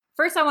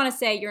first I want to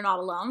say you're not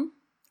alone.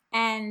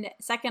 And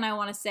second, I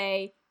want to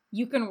say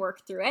you can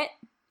work through it.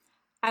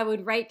 I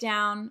would write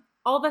down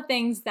all the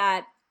things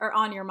that are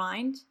on your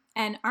mind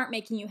and aren't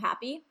making you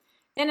happy.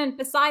 Then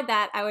beside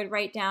that, I would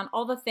write down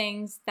all the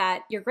things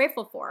that you're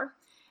grateful for.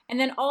 And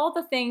then all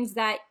the things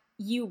that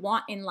you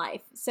want in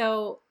life.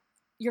 So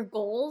your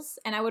goals,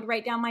 and I would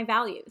write down my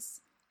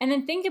values. And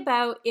then think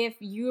about if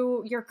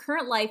your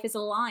current life is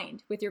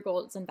aligned with your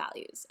goals and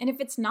values. And if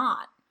it's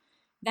not,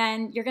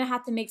 then you're going to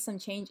have to make some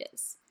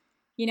changes.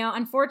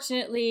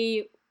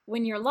 Unfortunately,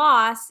 when you're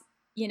lost,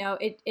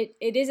 it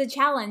is a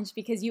challenge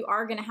because you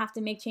are going to have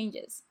to make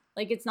changes.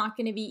 Like, it's not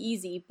going to be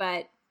easy,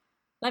 but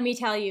let me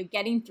tell you,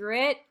 getting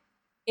through it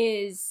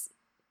is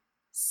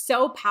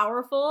so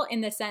powerful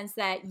in the sense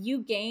that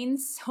you gain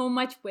so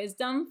much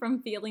wisdom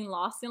from feeling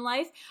lost in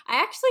life.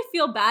 I actually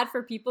feel bad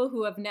for people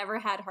who have never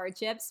had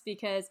hardships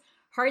because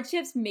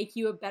hardships make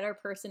you a better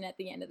person at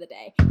the end of the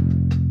day.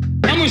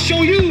 I'm going to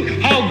show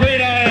you how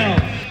great I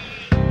am.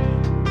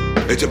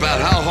 It's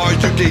about how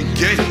hard you can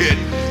get hit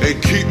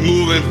and keep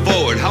moving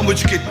forward. How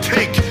much you can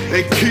take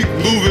and keep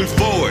moving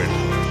forward.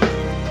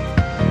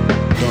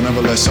 Don't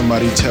ever let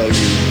somebody tell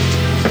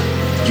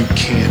you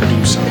can't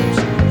do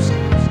something.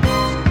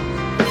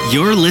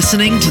 You're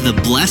listening to the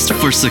Blessed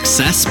for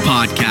Success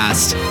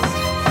podcast.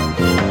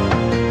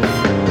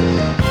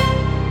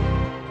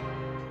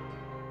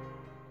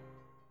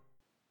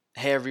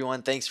 Hey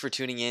everyone, thanks for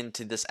tuning in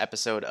to this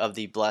episode of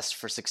the Blessed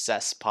for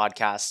Success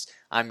podcast.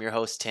 I'm your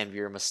host,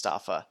 Tanvir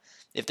Mustafa.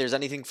 If there's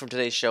anything from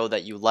today's show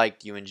that you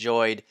liked, you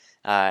enjoyed,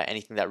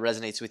 anything that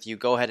resonates with you,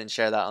 go ahead and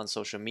share that on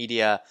social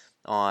media,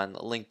 on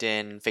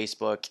LinkedIn,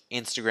 Facebook,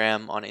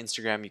 Instagram. On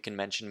Instagram, you can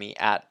mention me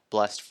at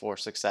Blessed for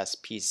Success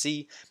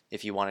PC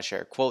if you want to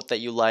share a quote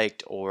that you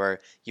liked or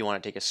you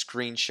want to take a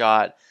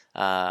screenshot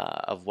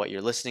of what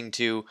you're listening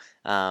to,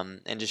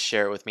 and just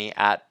share it with me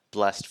at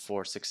Blessed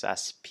for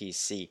Success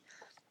PC.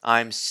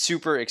 I'm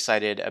super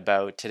excited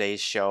about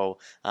today's show.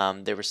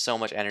 There was so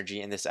much energy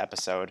in this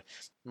episode.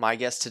 My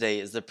guest today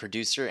is the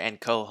producer and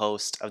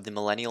co-host of the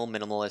Millennial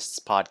Minimalists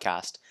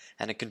podcast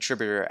and a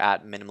contributor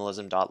at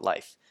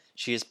minimalism.life.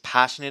 She is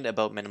passionate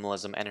about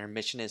minimalism, and her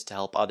mission is to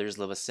help others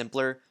live a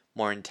simpler,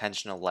 more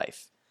intentional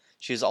life.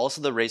 She is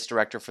also the race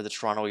director for the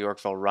Toronto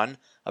Yorkville Run,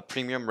 a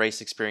premium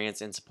race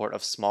experience in support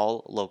of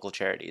small, local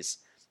charities.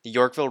 The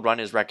Yorkville Run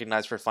is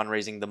recognized for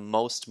fundraising the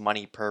most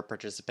money per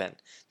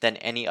participant than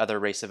any other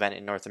race event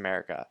in North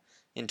America.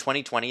 In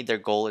 2020, their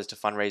goal is to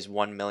fundraise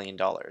 $1 million.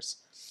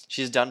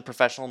 She has done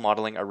professional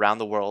modeling around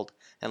the world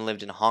and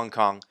lived in Hong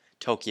Kong,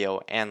 Tokyo,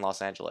 and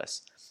Los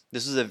Angeles.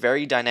 This was a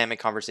very dynamic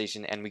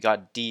conversation, and we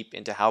got deep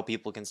into how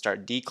people can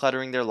start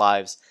decluttering their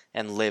lives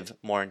and live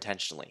more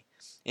intentionally.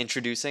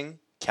 Introducing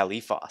Kelly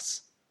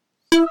Foss.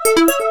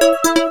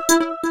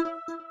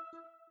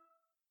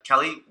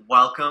 Kelly,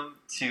 welcome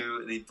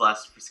to the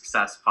Blessed for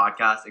Success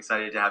podcast.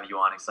 Excited to have you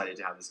on, excited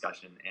to have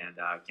discussion, and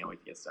can't wait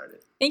to get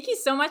started. Thank you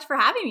so much for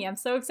having me. I'm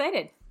so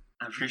excited.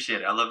 I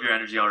appreciate it. I love your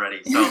energy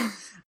already. So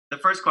the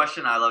first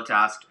question I love to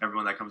ask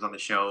everyone that comes on the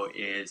show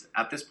is,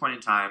 at this point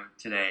in time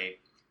today,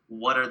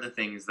 what are the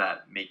things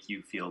that make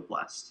you feel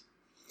blessed?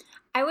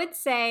 I would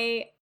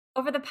say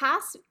over the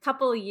past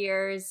couple of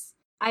years,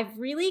 I've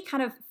really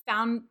kind of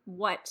found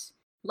what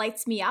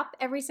lights me up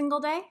every single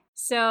day.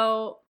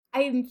 So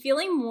I'm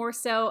feeling more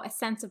so a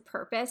sense of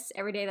purpose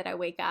every day that I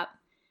wake up.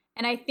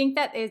 And I think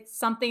that it's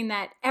something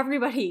that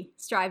everybody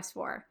strives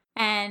for.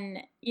 And,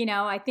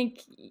 I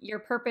think your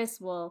purpose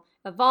will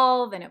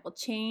evolve and it will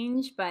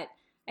change. But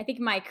I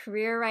think my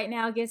career right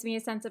now gives me a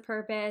sense of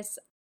purpose.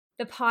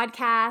 The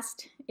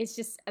podcast is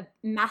just a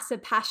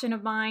massive passion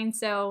of mine.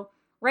 So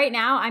right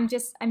now, I'm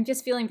just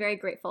feeling very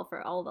grateful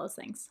for all those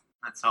things.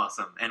 That's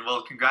awesome. And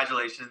well,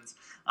 congratulations.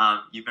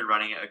 You've been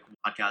running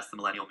a podcast, The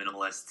Millennial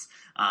Minimalists.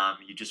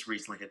 You just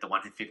recently hit the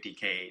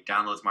 150K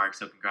downloads mark.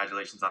 So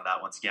congratulations on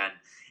that once again.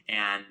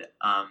 And,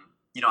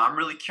 I'm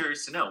really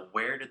curious to know,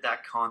 where did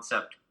that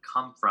concept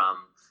come from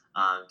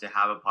to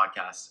have a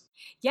podcast?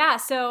 Yeah,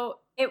 so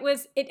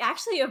it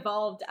actually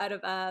evolved out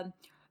of a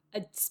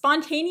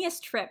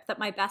spontaneous trip that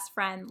my best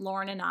friend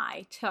Lauren and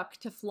I took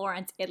to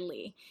Florence,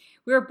 Italy.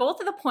 We were both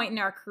at the point in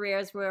our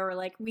careers where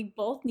we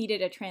both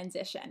needed a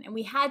transition and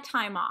we had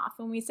time off,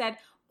 and we said,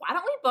 why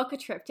don't we book a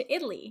trip to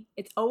Italy?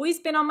 It's always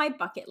been on my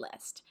bucket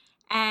list.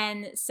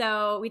 And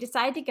so we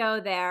decided to go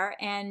there,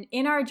 and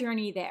in our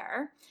journey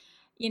there,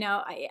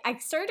 I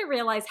started to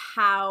realize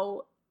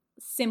how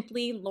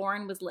simply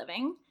Lauren was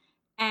living.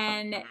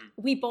 And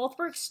we both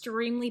were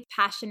extremely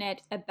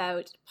passionate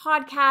about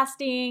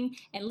podcasting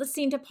and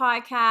listening to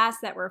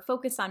podcasts that were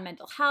focused on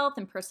mental health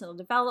and personal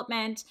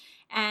development.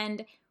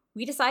 And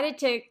we decided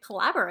to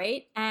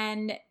collaborate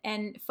and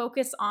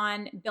focus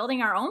on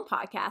building our own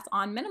podcast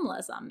on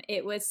minimalism.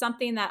 It was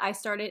something that I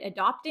started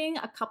adopting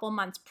a couple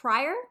months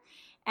prior,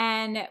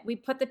 and we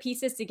put the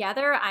pieces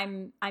together.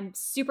 I'm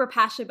super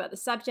passionate about the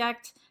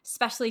subject,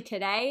 especially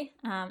today,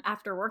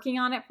 after working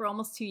on it for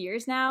almost 2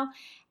 years now.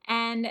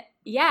 And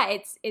yeah,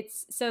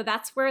 it's so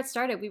that's where it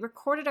started. We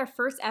recorded our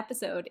first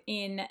episode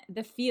in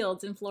the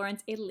fields in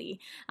Florence, Italy,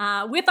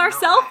 with our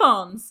cell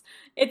phones.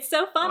 It's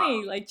so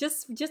funny, like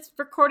just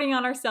recording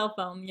on our cell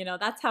phone. You know,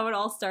 that's how it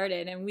all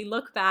started. And we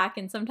look back,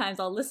 and sometimes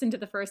I'll listen to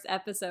the first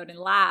episode and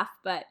laugh,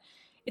 but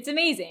it's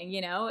amazing. You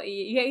know,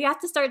 you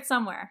have to start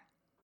somewhere.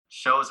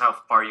 Shows how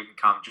far you can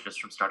come just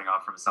from starting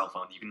off from a cell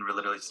phone. You can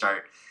literally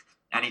start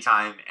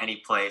anytime, any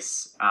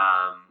place,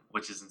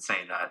 which is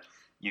insane that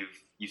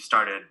you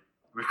started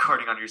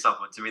recording on your cell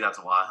phone. To me, that's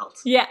wild.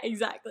 Yeah,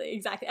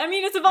 exactly. I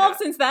mean, it's evolved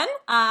since then.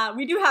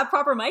 We do have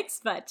proper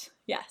mics, but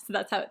yeah, so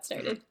that's how it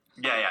started.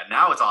 Yeah.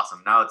 Now it's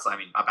awesome. Now it's, I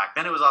mean, back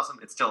then it was awesome.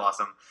 It's still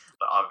awesome,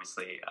 but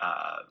obviously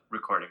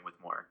recording with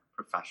more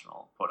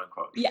professional, quote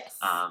unquote,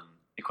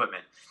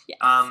 equipment. Yes.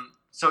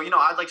 So, you know,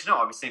 I'd like to know,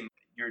 obviously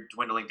you're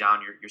dwindling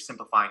down, you're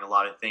simplifying a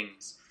lot of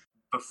things.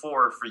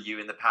 Before, for you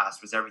in the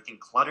past, was everything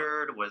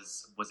cluttered?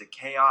 Was it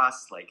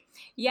chaos? Like,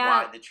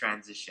 why the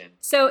transition?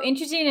 So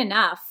interesting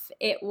enough,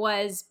 it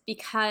was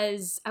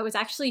because I was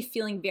actually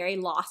feeling very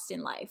lost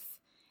in life.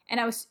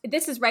 And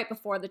this is right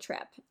before the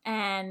trip.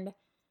 And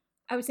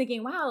I was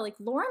thinking, wow, like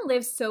Lauren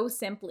lives so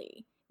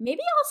simply.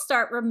 Maybe I'll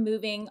start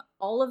removing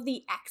all of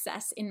the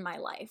excess in my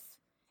life.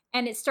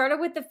 And it started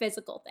with the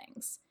physical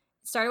things.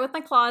 It started with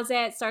my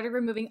closet, started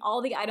removing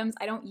all the items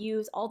I don't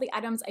use, all the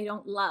items I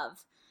don't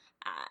love.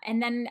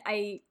 And then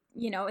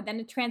then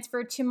it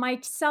transferred to my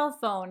cell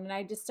phone, and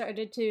I just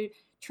started to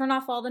turn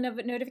off all the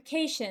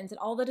notifications and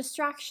all the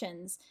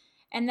distractions.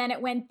 And then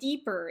it went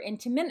deeper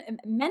into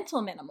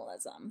mental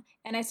minimalism.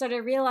 And I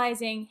started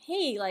realizing,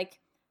 hey, like,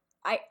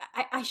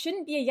 I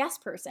shouldn't be a yes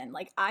person.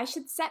 Like, I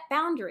should set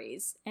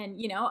boundaries, and,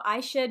 you know,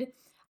 I should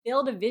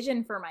build a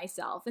vision for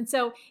myself. And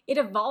so it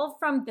evolved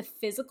from the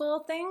physical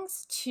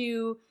things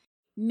to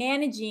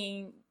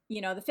managing, you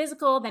know, the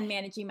physical, then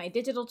managing my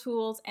digital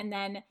tools, and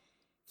then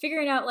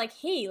figuring out like,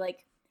 hey,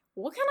 like,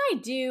 what can I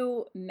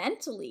do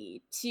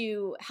mentally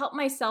to help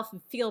myself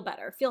feel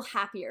better, feel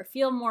happier,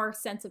 feel more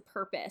sense of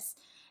purpose?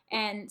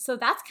 And so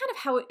that's kind of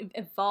how it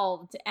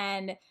evolved.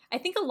 And I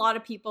think a lot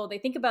of people, they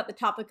think about the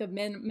topic of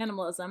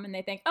minimalism and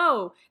they think,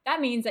 oh, that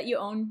means that you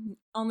own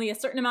only a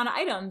certain amount of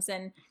items.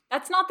 And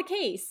that's not the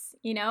case.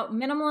 You know,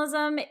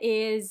 minimalism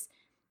is,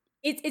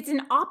 it's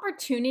an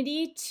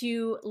opportunity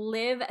to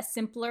live a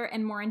simpler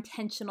and more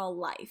intentional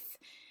life.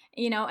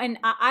 You know, and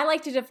I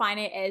like to define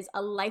it as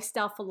a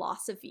lifestyle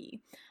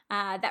philosophy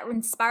that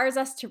inspires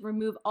us to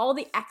remove all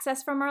the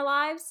excess from our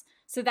lives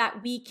so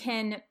that we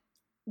can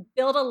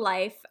build a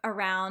life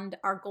around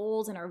our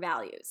goals and our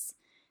values.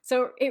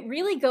 So it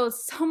really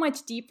goes so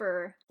much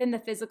deeper than the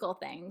physical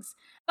things,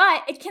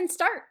 but it can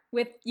start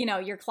with, you know,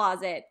 your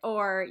closet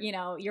or, you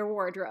know, your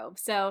wardrobe.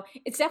 So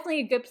it's definitely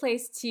a good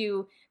place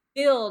to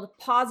build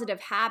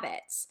positive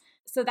habits.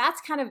 So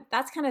that's kind of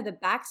the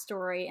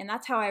backstory, and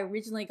that's how I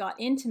originally got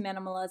into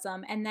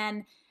minimalism. And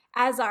then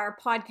as our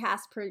podcast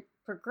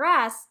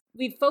progressed,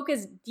 we've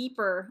focused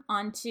deeper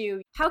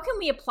onto how can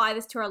we apply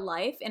this to our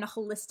life in a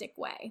holistic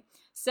way.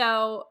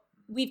 So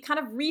we've kind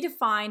of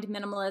redefined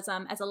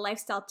minimalism as a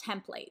lifestyle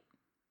template.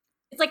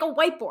 It's like a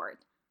whiteboard,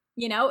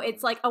 you know,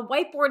 it's like a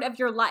whiteboard of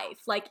your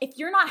life. Like if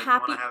you're not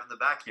happy, the one I have in the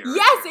back here.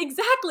 Yes,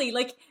 exactly.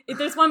 Like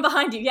there's one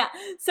behind you. Yeah.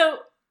 So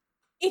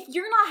if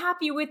you're not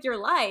happy with your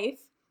life,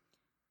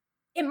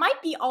 it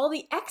might be all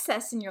the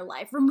excess in your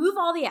life. Remove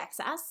all the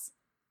excess,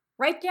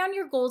 write down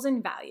your goals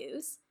and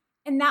values,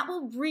 and that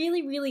will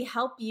really, really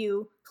help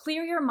you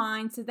clear your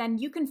mind so then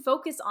you can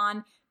focus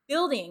on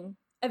building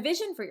a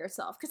vision for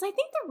yourself. Because I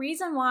think the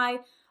reason why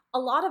a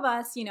lot of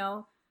us,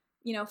 feel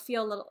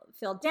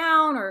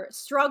down or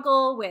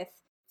struggle with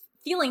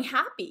feeling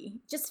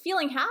happy,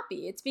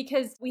 it's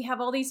because we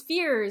have all these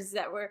fears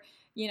that we're,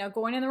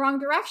 going in the wrong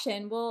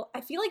direction. Well,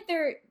 I feel like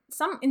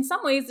in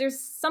some ways, there's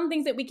some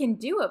things that we can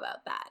do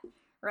about that.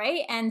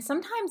 Right. And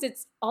sometimes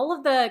it's all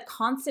of the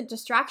constant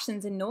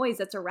distractions and noise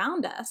that's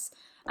around us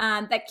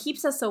that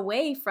keeps us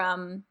away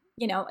from,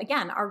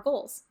 again, our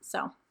goals.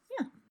 So,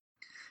 yeah.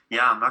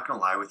 Yeah, I'm not going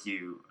to lie with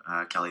you,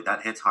 Kelly.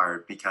 That hits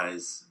hard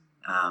because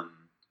I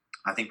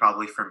think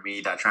probably for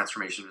me, that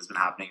transformation has been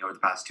happening over the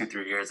past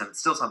 2-3 years. And it's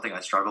still something I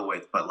struggle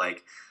with. But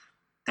like,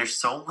 there's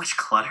so much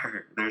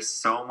clutter. There's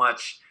so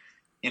much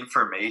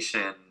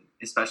information,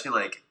 especially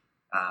like,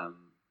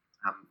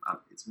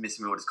 it's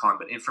missing me what it's calling,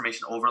 but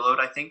information overload,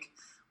 I think,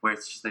 where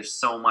it's just, there's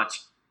so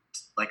much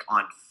like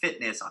on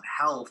fitness, on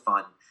health,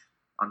 on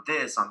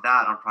this, on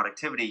that, on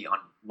productivity, on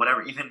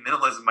whatever. Even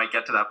minimalism might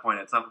get to that point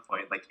at some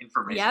point, like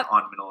information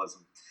on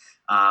minimalism.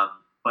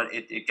 But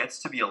it gets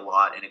to be a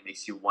lot, and it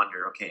makes you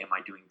wonder, okay, am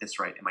I doing this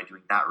right? Am I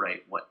doing that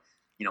right?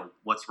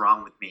 What's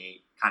wrong with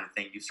me, kind of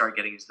thing. You start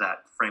getting into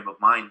that frame of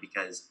mind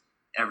because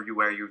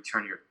everywhere you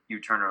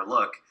turn or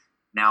look,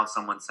 now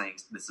someone's saying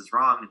this is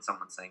wrong and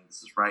someone's saying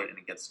this is right, and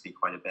it gets to be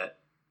quite a bit.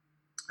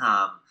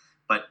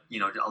 But,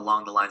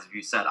 along the lines of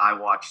you said, I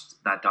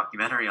watched that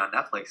documentary on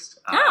Netflix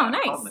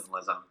nice. Called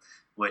Minimalism,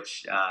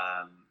 which,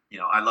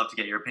 I'd love to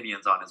get your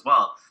opinions on as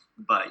well.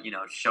 But,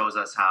 shows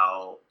us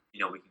how, we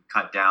can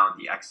cut down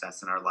the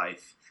excess in our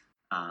life,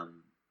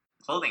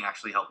 clothing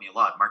actually helped me a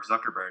lot. Mark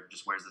Zuckerberg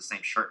just wears the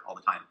same shirt all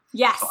the time.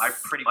 Yes. So I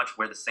pretty much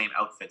wear the same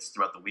outfits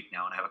throughout the week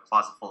now, and I have a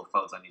closet full of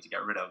clothes I need to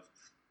get rid of.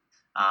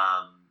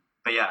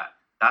 But yeah,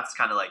 that's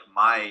kind of like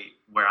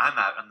where I'm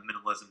at on the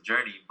minimalism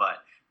journey.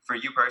 But for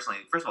you personally,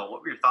 first of all,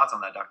 what were your thoughts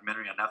on that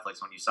documentary on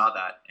Netflix when you saw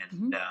that?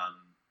 And,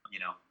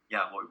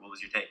 what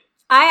was your take?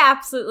 I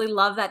absolutely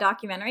love that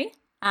documentary.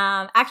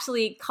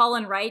 Actually,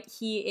 Colin Wright,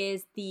 he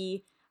is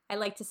I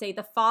like to say,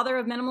 the father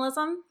of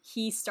minimalism.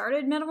 He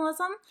started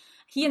minimalism.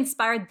 He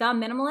inspired the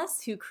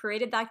minimalists who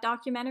created that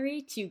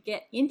documentary to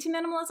get into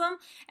minimalism.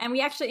 And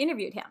we actually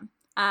interviewed him.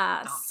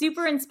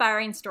 Super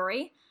inspiring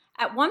story.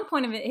 At one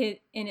point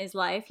in his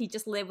life, he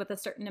just lived with a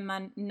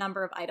certain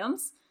number of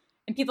items.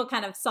 And people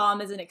kind of saw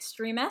him as an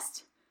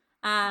extremist.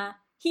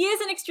 He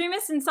is an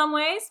extremist in some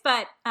ways,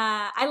 but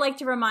I like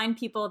to remind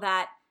people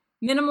that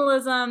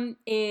minimalism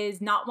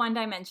is not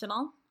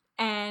one-dimensional.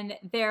 And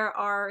there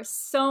are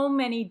so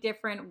many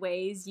different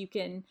ways you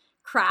can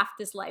craft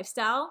this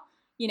lifestyle.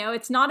 You know,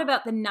 it's not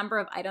about the number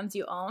of items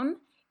you own.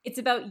 It's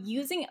about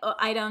using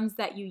items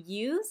that you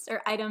use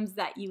or items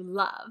that you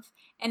love.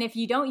 And if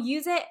you don't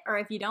use it or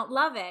if you don't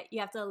love it, you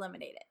have to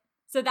eliminate it.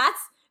 So that's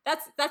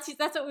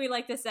what we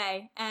like to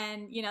say.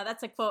 And, you know,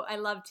 that's a quote I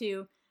like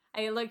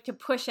to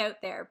push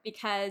out there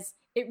because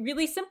it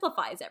really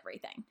simplifies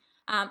everything.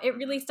 It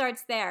really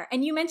starts there.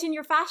 And you mentioned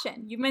your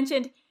fashion. You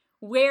mentioned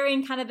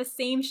wearing kind of the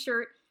same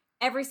shirt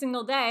every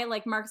single day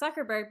like Mark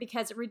Zuckerberg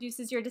because it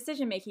reduces your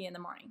decision making in the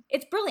morning.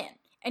 It's brilliant.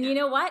 And you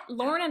know what?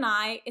 Lauren and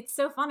I, it's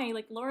so funny.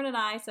 Like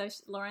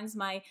Lauren's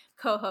my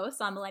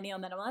co-host on Millennial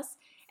Minimalist.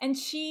 And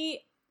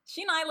she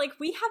and I, like,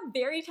 we have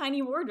very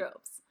tiny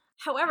wardrobes.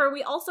 However,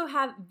 we also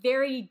have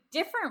very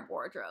different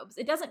wardrobes.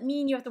 It doesn't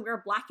mean you have to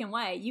wear black and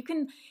white. You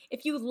can,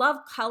 if you love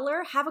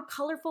color, have a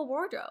colorful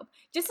wardrobe.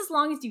 Just as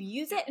long as you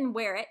use it and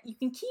wear it, you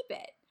can keep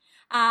it.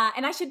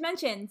 And I should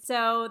mention,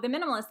 so the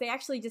Minimalists, they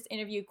actually just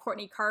interviewed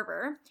Courtney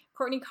Carver.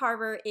 Courtney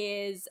Carver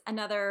is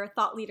another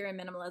thought leader in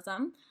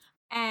minimalism.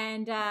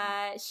 And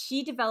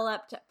she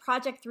developed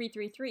Project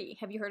 333.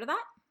 Have you heard of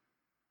that?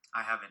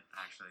 I haven't,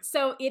 actually.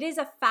 So it is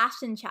a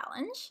fashion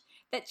challenge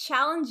that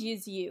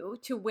challenges you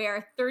to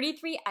wear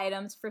 33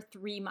 items for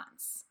 3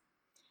 months.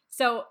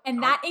 So,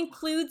 and that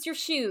includes your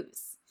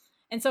shoes.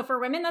 And so for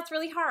women, that's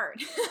really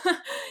hard.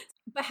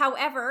 But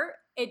however,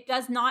 it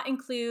does not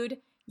include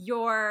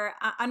your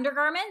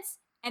undergarments,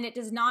 and it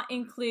does not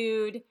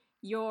include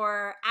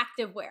your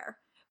activewear.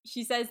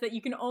 She says that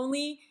you can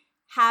only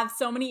have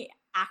so many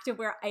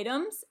activewear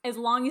items as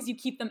long as you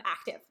keep them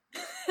active,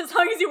 as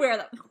long as you wear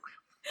them.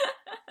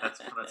 That's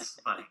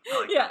funny. I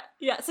like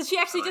Yeah. So she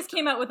actually just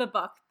came out with a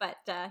book, but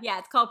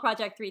it's called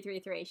Project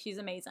 333. She's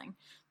amazing.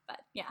 But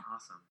yeah.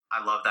 Awesome.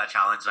 I love that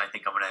challenge. I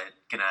think I'm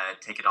gonna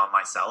take it on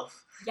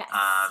myself. Yes.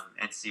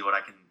 And see what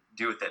I can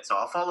do with it. So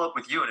I'll follow up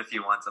with you in a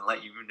few months and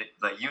let you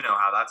know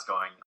how that's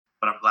going.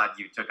 But I'm glad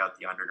you took out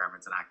the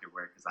undergarments and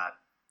activewear because that,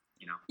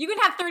 you know. You can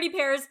have 30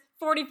 pairs,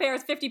 40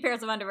 pairs, 50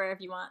 pairs of underwear if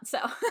you want. So.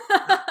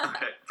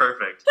 Okay,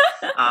 perfect.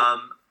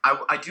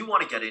 I do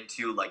want to get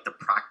into like the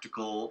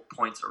practical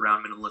points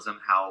around minimalism,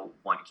 how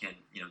one can,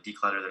 you know,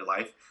 declutter their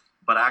life.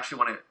 But I actually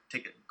want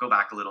to go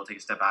back a little, take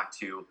a step back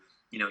to,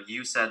 you know,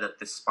 you said that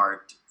this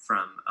sparked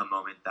from a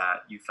moment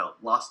that you felt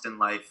lost in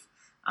life,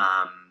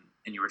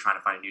 and you were trying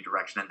to find a new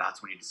direction, and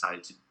that's when you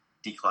decided to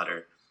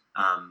declutter.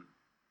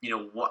 You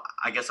know, what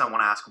I guess I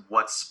want to ask,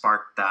 what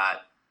sparked that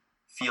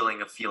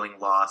feeling of feeling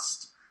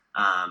lost,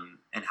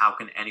 and how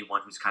can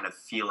anyone who's kind of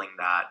feeling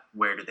that,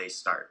 where do they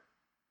start?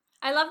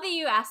 I love that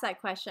you asked that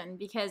question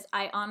because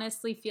I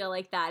honestly feel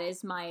like that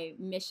is my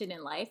mission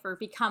in life, or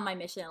become my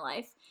mission in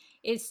life,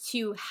 is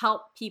to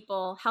help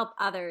people, help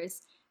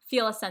others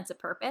feel a sense of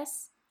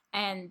purpose.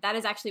 And that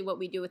is actually what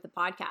we do with the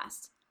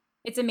podcast.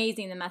 It's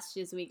amazing the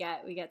messages we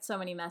get. We get so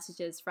many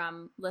messages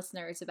from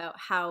listeners about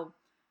how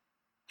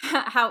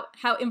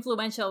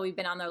influential we've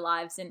been on their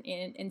lives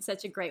in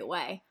such a great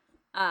way.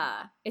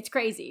 It's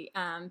crazy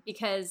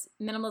because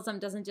minimalism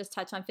doesn't just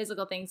touch on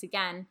physical things.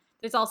 Again,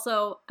 there's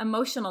also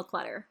emotional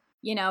clutter,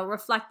 you know,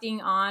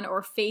 reflecting on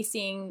or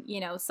facing, you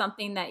know,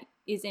 something that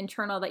is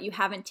internal that you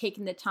haven't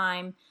taken the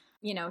time,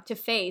 you know, to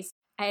face.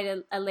 I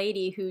had a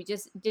lady who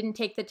just didn't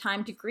take the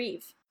time to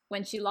grieve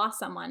when she lost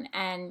someone,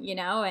 and, you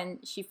know, and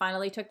she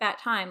finally took that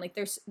time. Like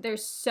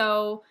there's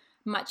so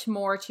much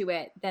more to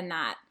it than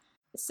that.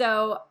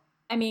 So,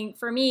 I mean,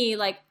 for me,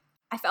 like,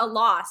 I felt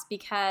lost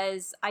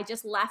because I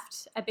just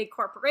left a big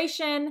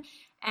corporation,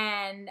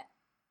 and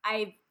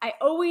I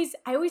always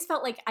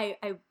felt like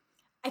I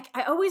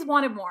always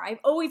wanted more. I've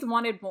always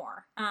wanted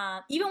more.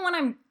 Even when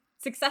I'm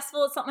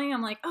successful at something,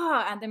 I'm like,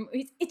 and then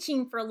it's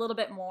itching for a little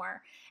bit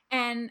more.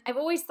 And I've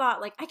always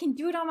thought, like, I can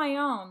do it on my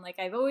own. Like,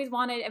 I've always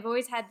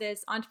had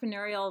this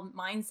entrepreneurial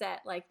mindset.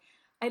 Like,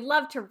 I'd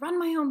love to run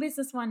my own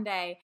business one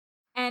day.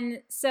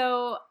 And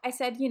so I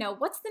said, you know,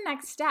 what's the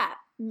next step?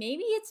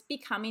 Maybe it's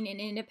becoming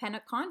an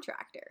independent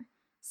contractor.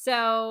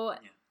 So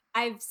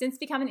I've since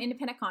become an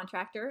independent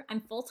contractor. I'm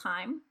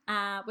full-time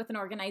with an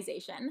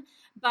organization,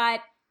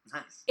 but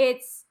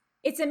Nice.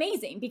 It's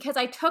amazing because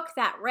I took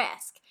that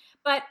risk.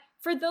 But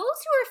for those who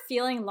are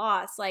feeling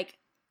lost, like,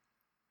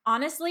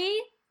 honestly,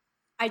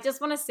 I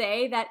just want to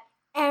say that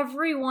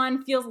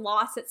everyone feels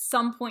lost at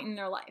some point in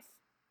their life.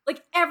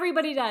 Like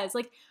everybody does.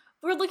 Like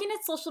we're looking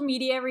at social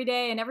media every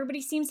day and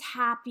everybody seems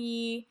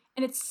happy.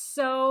 And it's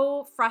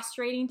so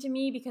frustrating to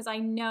me because I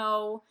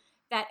know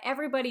that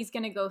everybody's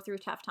going to go through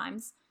tough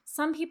times.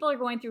 Some people are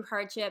going through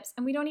hardships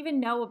and we don't even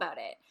know about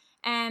it.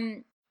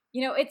 And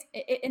you know,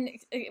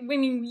 I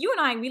mean, you and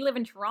I, we live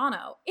in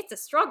Toronto. It's a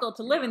struggle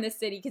to live in this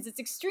city because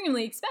it's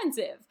extremely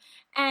expensive.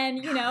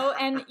 And, the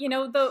I mean, you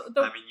know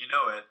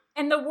it.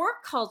 and the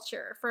work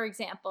culture, for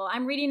example.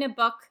 I'm reading a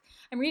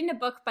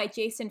book by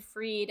Jason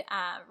Fried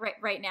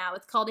right now.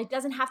 It's called It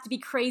Doesn't Have to Be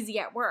Crazy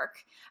at Work.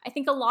 I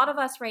think a lot of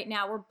us right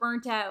now, we're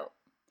burnt out.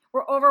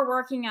 We're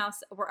overworking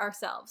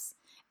ourselves.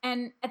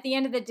 And at the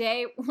end of the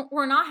day,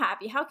 we're not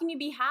happy. How can you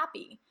be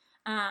happy?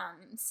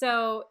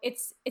 So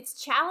it's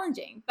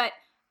challenging, but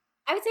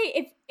I would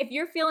say if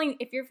you're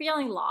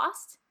feeling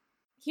lost,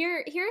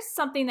 here's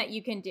something that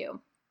you can do.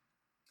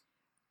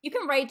 You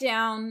can write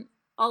down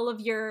all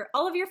of your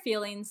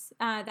feelings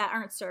that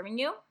aren't serving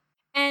you,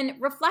 and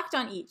reflect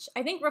on each.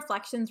 I think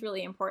reflection's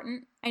really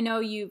important. I know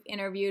you've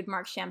interviewed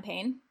Mark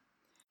Champagne.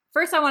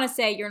 First, I want to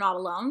say you're not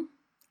alone,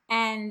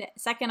 and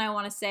second, I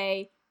want to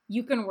say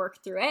you can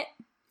work through it.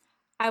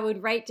 I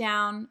would write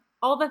down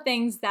all the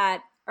things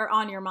that are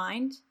on your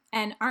mind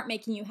and aren't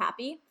making you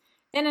happy.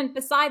 Then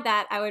beside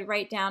that, I would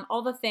write down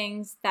all the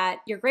things that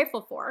you're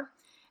grateful for,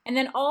 and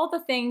then all the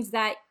things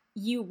that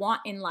you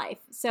want in life.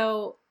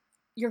 So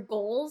your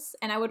goals,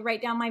 and I would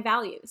write down my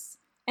values.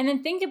 And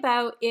then think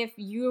about if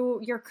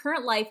your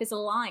current life is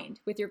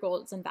aligned with your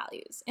goals and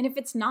values. And if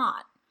it's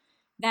not,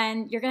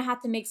 then you're going to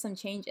have to make some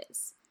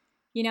changes.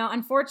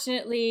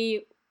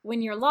 Unfortunately,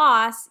 when you're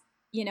lost,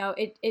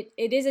 it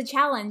is a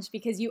challenge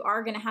because you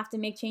are going to have to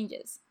make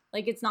changes.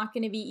 Like it's not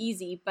going to be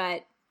easy,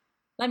 but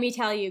let me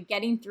tell you,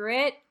 getting through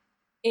it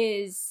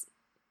is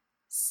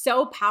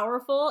so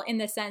powerful in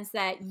the sense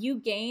that you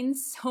gain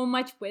so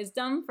much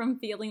wisdom from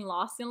feeling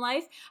lost in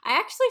life. I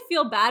actually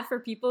feel bad for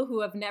people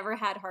who have never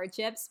had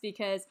hardships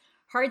because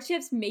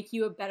hardships make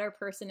you a better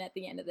person at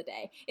the end of the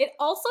day. It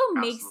also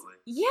makes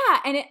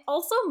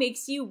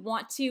you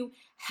want to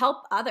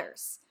help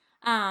others.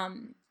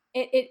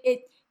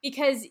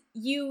 Because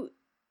you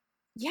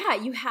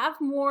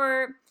have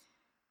more,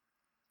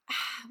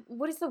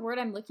 what is the word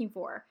I'm looking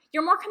for?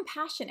 You're more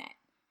compassionate.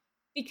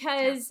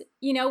 Because,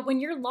 when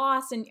you're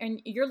lost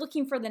and you're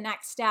looking for the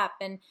next step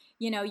and,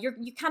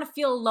 you kind of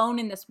feel alone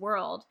in this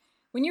world,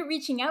 when you're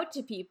reaching out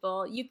to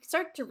people, you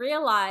start to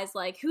realize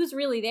like who's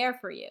really there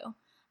for you.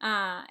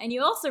 And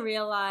you also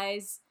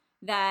realize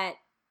that,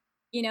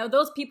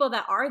 those people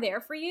that are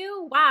there for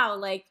you, wow,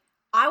 like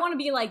I want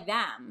to be like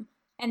them.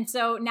 And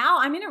so now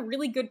I'm in a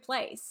really good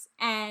place.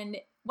 And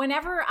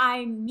whenever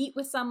I meet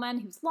with someone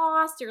who's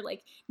lost or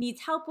like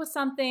needs help with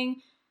something,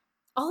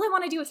 all I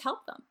want to do is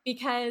help them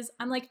because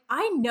I'm like,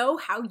 I know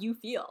how you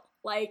feel.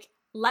 Like,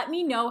 let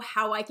me know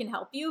how I can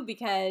help you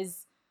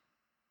because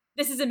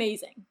this is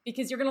amazing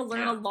because you're going to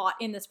learn a lot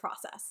in this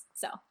process.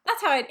 So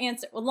that's how I'd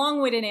answer. A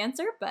long-winded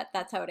answer, but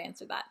that's how I'd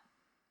answer that.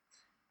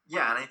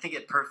 Yeah, and I think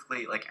it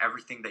perfectly, like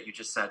everything that you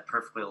just said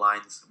perfectly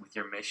aligns with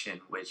your mission,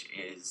 which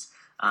is,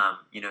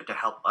 to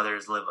help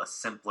others live a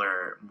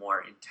simpler,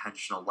 more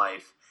intentional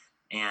life.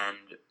 And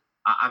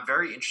I'm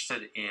very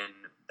interested in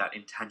that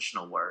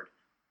intentional word.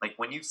 Like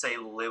when you say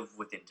live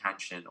with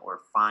intention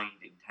or find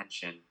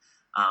intention,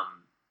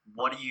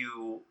 what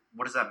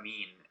does that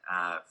mean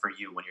for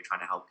you when you're trying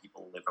to help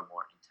people live a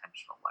more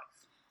intentional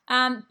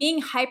life?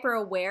 Being hyper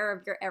aware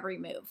of your every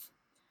move,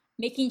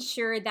 making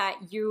sure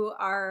that you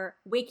are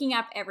waking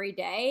up every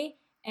day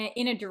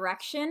in a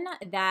direction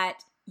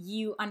that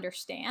you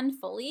understand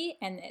fully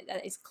and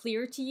that is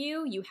clear to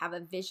you. You have a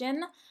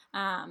vision.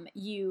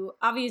 You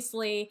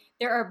obviously,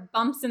 there are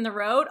bumps in the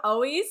road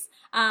always,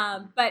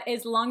 but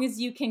as long as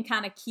you can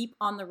kind of keep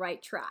on the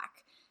right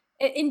track.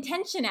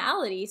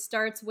 Intentionality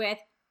starts with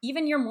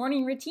even your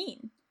morning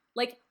routine.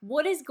 Like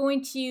what is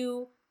going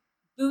to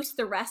boost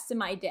the rest of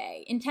my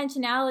day?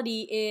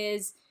 Intentionality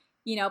is,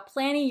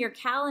 planning your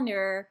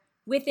calendar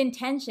with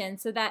intention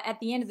so that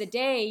at the end of the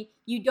day,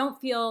 you don't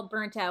feel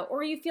burnt out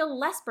or you feel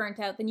less burnt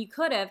out than you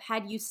could have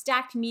had you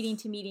stacked meeting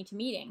to meeting to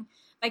meeting.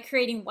 By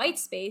creating white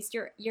space,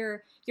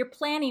 you're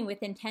planning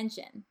with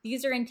intention.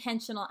 These are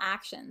intentional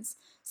actions.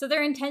 So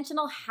they're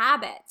intentional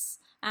habits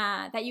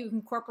that you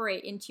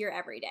incorporate into your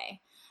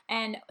everyday.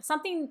 And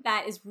something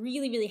that has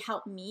really, really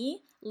helped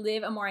me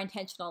live a more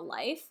intentional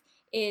life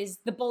is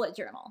the bullet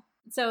journal.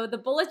 So the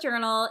bullet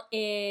journal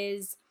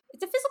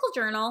it's a physical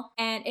journal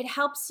and it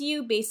helps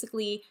you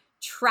basically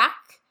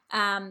track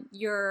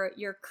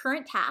your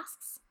current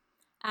tasks,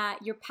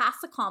 your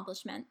past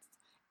accomplishments,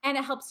 and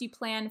it helps you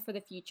plan for the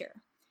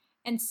future.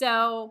 And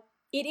so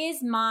it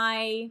is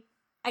I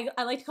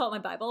like to call it my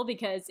Bible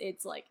because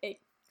it's like it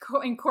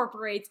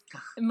incorporates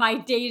my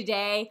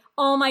day-to-day,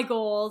 all my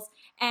goals,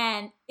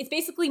 and it's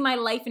basically my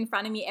life in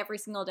front of me every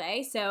single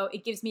day. So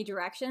it gives me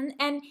direction,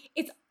 and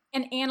it's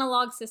an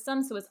analog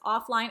system, so it's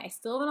offline. I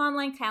still have an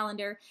online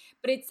calendar,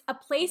 but it's a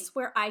place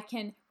where I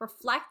can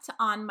reflect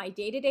on my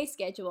day-to-day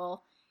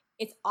schedule.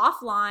 It's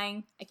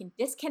offline. I can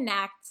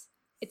disconnect.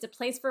 It's a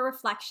place for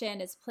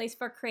reflection. It's a place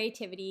for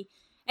creativity.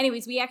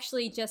 Anyways, we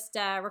actually just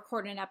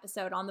recorded an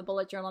episode on the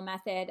bullet journal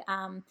method.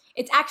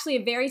 It's actually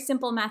a very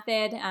simple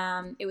method.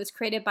 It was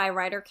created by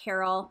Ryder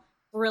Carroll,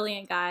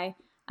 brilliant guy.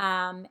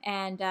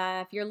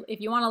 If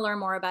you want to learn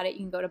more about it, you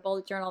can go to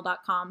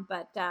bulletjournal.com.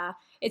 But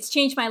it's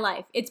changed my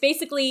life. It's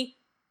basically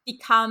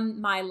become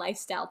my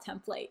lifestyle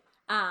template.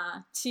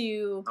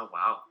 Oh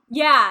wow.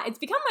 Yeah, it's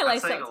become my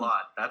That's lifestyle. saying a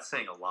lot. That's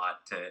saying a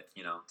lot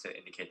to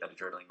indicate that a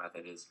journaling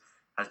method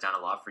has done a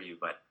lot for you.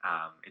 But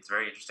it's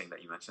very interesting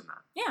that you mentioned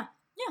that. Yeah.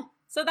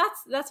 So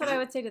that's what I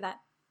would say to that.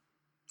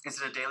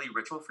 Is it a daily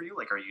ritual for you?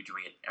 Like, are you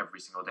doing it every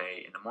single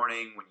day in the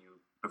morning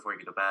before you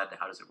go to bed?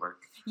 How does it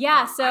work?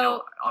 Yeah. I So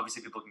know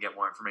obviously people can get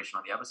more information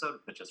on the episode,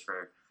 but just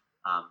for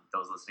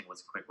those listening,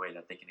 what's a quick way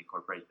that they can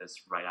incorporate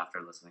this right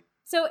after listening?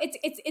 So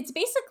it's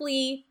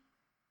basically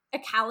a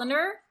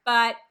calendar,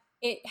 but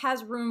it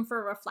has room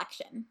for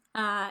reflection.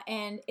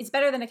 And it's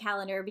better than a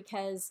calendar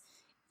because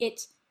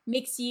it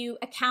makes you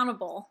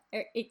accountable.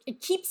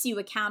 It keeps you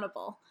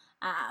accountable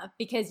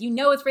because you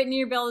know it's written in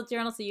your bullet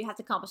journal, so you have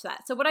to accomplish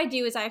that. So what I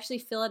do is I actually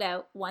fill it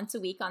out once a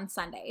week on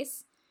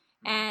Sundays.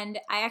 And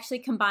I actually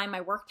combine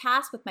my work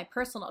tasks with my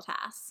personal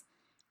tasks.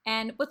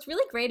 And what's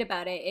really great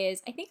about it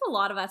is I think a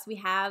lot of us, we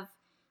have,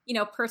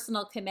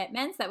 personal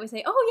commitments that we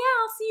say, oh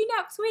yeah, I'll see you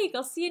next week.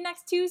 I'll see you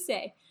next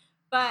Tuesday.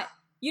 But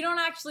you'll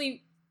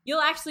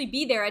actually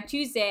be there at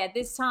Tuesday at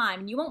this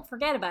time, and you won't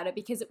forget about it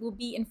because it will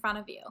be in front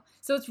of you.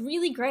 So it's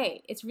really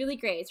great. It's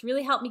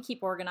really helped me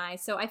keep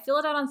organized. So I fill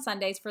it out on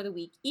Sundays for the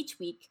week, each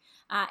week.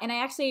 And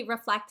I actually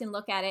reflect and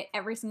look at it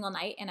every single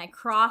night, and I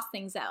cross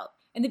things out.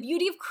 And the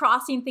beauty of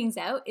crossing things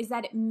out is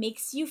that it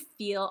makes you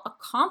feel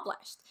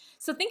accomplished.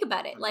 So think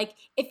about it. Like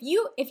if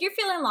you're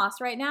feeling lost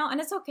right now, and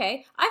it's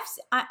okay.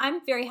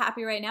 I'm very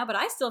happy right now, but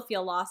I still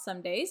feel lost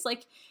some days.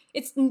 Like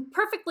it's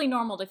perfectly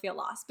normal to feel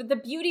lost. But the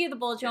beauty of the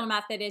bullet journal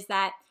method is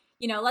that,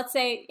 let's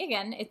say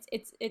again,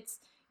 it's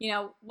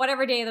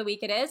whatever day of the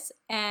week it is,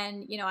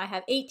 and I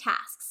have 8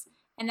 tasks.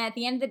 And at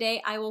the end of the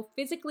day, I will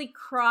physically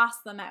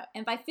cross them out.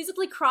 And by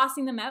physically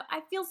crossing them out,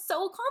 I feel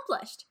so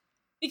accomplished.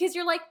 Because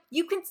you're like,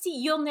 you can see,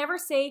 you'll never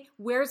say,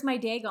 where's my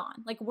day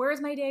gone? Like, where's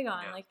my day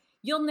gone? Yeah. Like,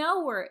 you'll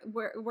know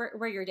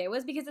where your day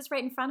was because it's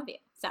right in front of you.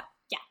 So,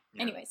 yeah.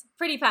 Anyways,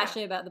 pretty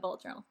passionate about the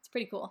bullet journal. It's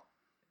pretty cool.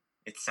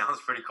 It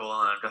sounds pretty cool,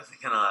 and I'm definitely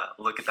going to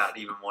look at that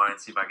even more and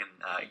see if I can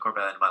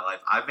incorporate that into my life.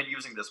 I've been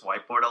using this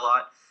whiteboard a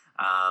lot.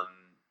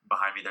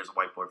 Behind me, there's a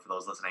whiteboard for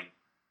those listening.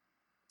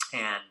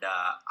 And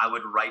I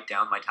would write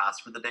down my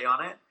tasks for the day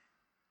on it.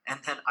 And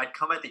then I'd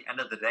come at the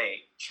end of the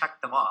day,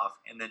 check them off,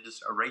 and then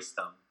just erase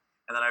them.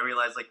 And then I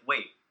realized, like,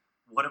 wait,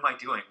 what am I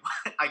doing?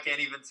 I can't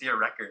even see a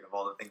record of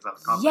all the things I've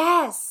accomplished.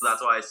 Yes. So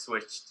that's why I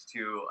switched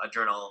to a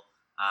journal.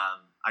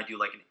 I do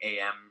like an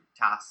AM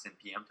tasks and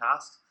PM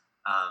tasks,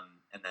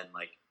 and then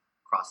like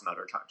cross them out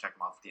or check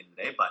them off at the end of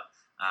the day. But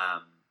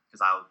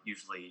because I'll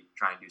usually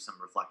try and do some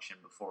reflection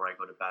before I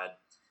go to bed,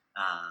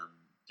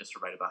 just to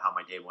write about how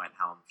my day went,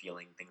 how I'm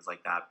feeling, things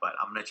like that. But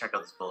I'm gonna check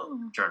out this bullet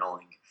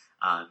journaling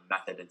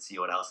method and see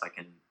what else I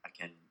can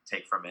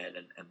take from it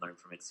and learn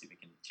from it, see if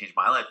it can change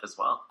my life as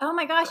well. Oh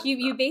my gosh,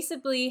 you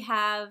basically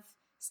have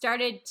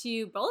started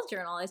to bullet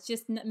journal. It's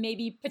just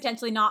maybe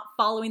potentially not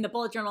following the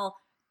bullet journal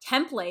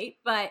template,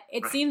 but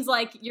it seems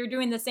like you're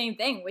doing the same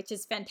thing, which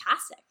is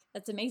fantastic.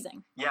 That's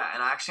amazing. Yeah,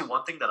 and actually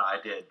one thing that I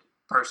did,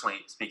 personally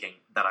speaking,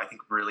 that I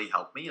think really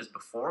helped me is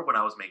before, when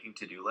I was making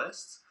to-do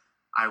lists,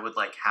 I would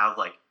like have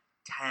like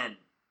 10,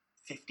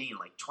 15,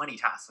 like 20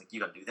 tasks. Like,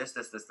 you gotta do this.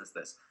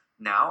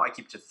 Now I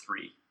keep to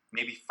 3,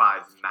 maybe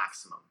 5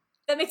 maximum.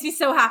 That makes me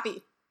so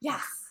happy.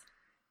 Yes.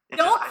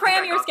 Don't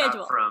cram your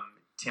schedule. From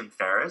Tim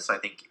Ferriss, I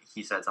think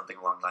he said something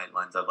along the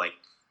lines of like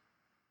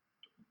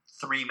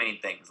 3 main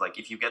things. Like,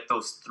 if you get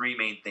those 3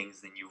 main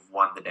things, then you've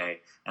won the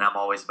day. And I'm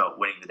always about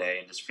winning the day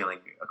and just feeling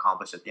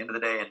accomplished at the end of the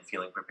day and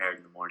feeling prepared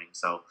in the morning.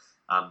 So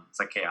it's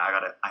like, okay,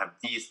 I have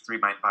these 3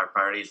 main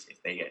priorities.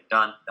 If they get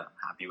done, then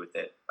I'm happy with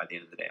it. By the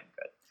end of the day, I'm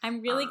good.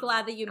 I'm really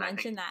glad that you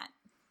mentioned that.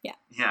 Yeah.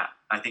 Yeah,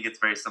 I think it's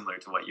very similar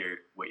to what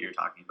you're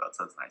talking about.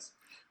 So that's nice.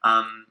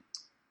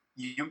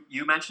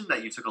 You mentioned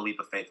that you took a leap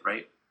of faith,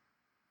 right?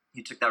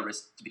 You took that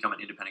risk to become an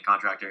independent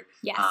contractor.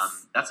 Yes.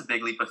 That's a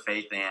big leap of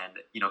faith, and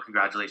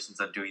congratulations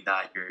on doing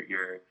that.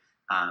 You're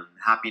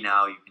happy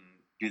now. You can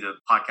do the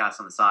podcast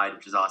on the side,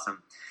 which is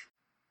awesome.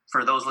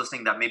 For those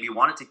listening that maybe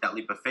want to take that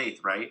leap of faith,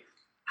 right?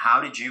 How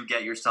did you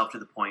get yourself to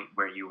the point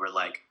where you were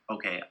like,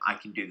 okay, I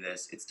can do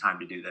this. It's time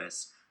to do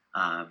this.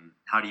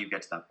 How do you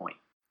get to that point?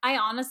 I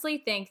honestly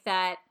think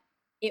that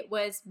it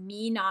was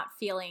me not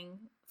feeling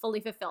fully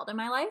fulfilled in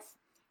my life.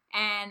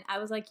 And I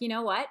was like, you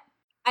know what?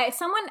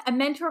 A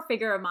mentor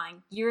figure of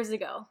mine years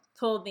ago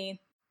told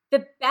me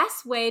the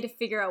best way to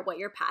figure out what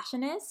your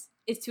passion is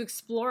to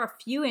explore a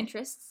few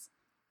interests,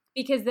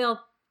 because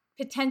they'll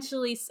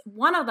potentially,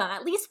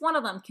 at least one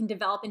of them can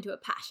develop into a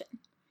passion.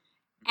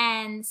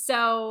 And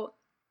so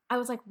I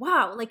was like,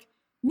 wow, like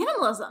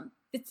minimalism,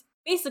 it's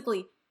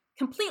basically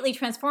completely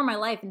transformed my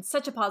life in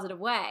such a positive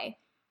way.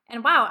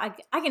 And wow,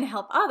 I can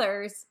help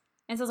others.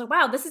 And so I was like,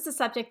 wow, this is a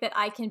subject that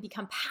I can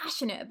become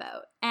passionate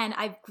about. And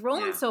I've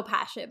grown so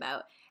passionate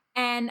about.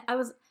 And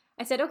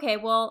I said, okay,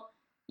 well,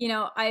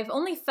 I've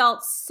only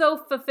felt so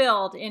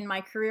fulfilled in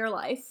my career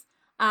life.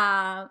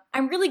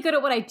 I'm really good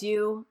at what I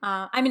do.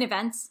 I'm in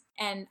events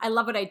and I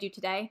love what I do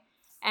today.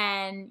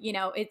 And,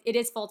 it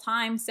is full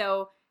time.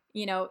 So,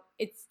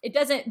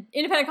 independent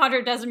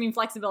contractor doesn't mean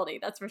flexibility.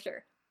 That's for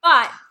sure.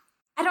 But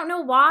I don't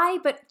know why,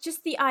 but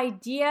just the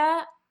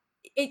idea,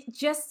 it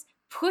just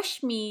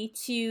pushed me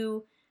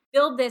to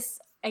build this,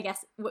 I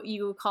guess, what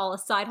you would call a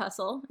side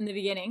hustle in the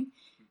beginning.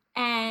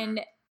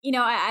 And,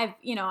 I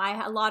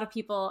had a lot of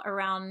people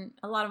around,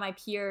 a lot of my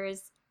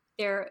peers,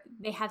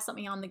 they have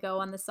something on the go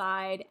on the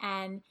side.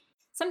 And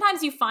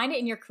sometimes you find it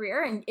in your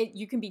career and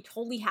you can be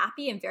totally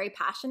happy and very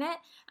passionate.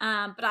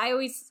 But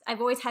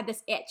I've always had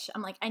this itch.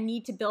 I'm like, I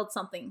need to build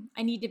something.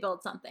 And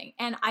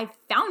I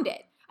found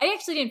it. I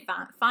actually didn't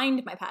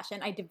find my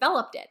passion. I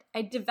developed it.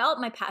 I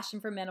developed my passion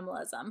for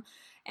minimalism.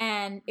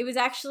 And it was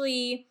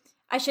actually,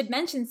 I should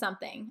mention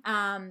something.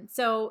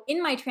 So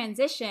in my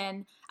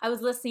transition, I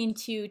was listening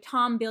to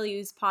Tom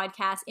Bilyeu's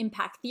podcast,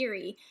 Impact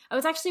Theory. I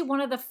was actually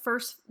one of the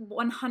first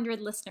 100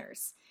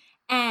 listeners.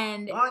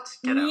 And what?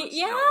 Get out.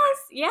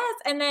 Yes.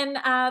 And then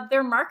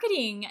their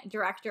marketing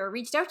director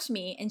reached out to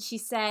me and she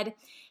said,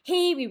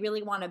 hey, we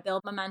really want to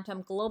build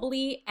momentum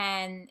globally.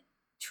 And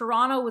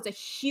Toronto was a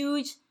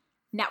huge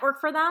network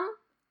for them,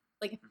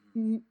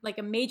 like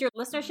a major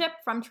listenership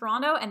from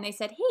Toronto. And they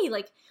said, hey,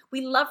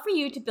 we love for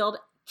you to build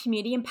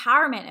community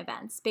empowerment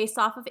events based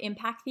off of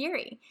Impact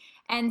Theory.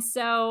 And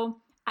so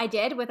I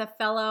did with a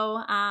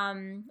fellow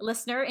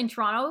listener in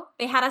Toronto.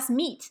 They had us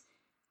meet.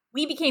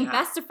 We became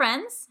best of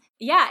friends.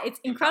 Yeah, it's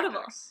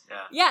incredible.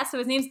 Yeah, so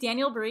his name's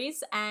Daniel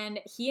Breeze, and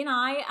he and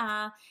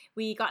I,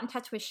 we got in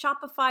touch with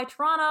Shopify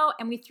Toronto,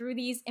 and we threw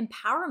these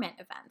empowerment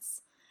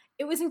events.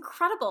 It was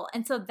incredible.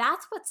 And so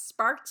that's what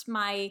sparked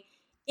my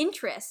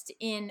interest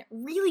in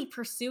really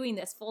pursuing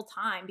this full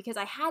time, because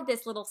I had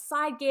this little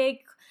side gig,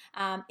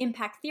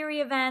 Impact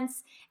Theory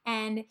events,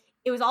 and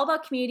it was all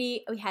about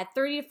community. We had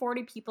 30 to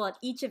 40 people at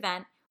each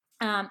event.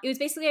 It was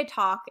basically a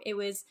talk. It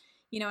was,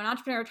 an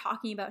entrepreneur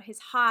talking about his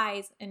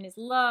highs and his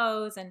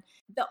lows. And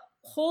the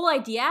whole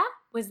idea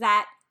was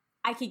that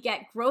I could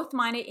get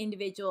growth-minded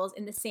individuals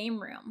in the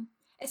same room,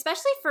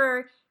 especially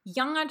for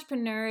young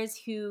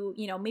entrepreneurs who,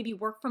 maybe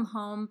work from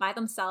home by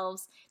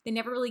themselves. They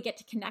never really get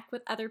to connect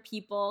with other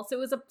people. So it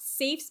was a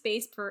safe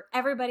space for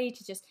everybody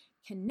to just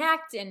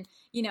connect and,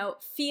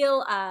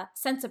 feel a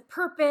sense of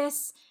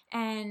purpose.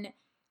 And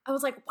I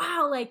was like,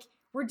 wow,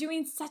 we're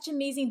doing such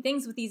amazing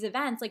things with these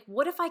events.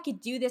 What if I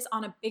could do this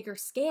on a bigger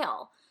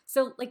scale?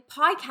 So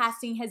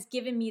podcasting has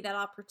given me that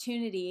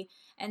opportunity.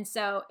 And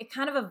so it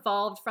kind of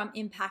evolved from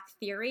Impact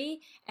Theory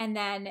and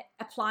then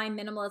applying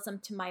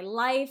minimalism to my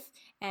life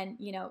and,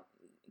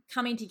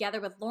 coming together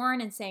with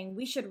Lauren and saying,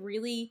 we should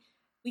really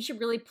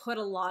put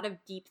a lot of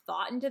deep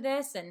thought into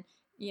this and,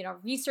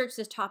 research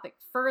this topic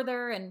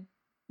further and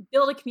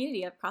build a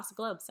community across the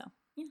globe. So,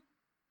 yeah.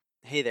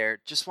 Hey there,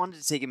 just wanted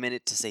to take a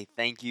minute to say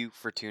thank you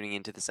for tuning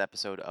into this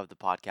episode of the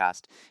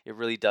podcast. It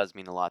really does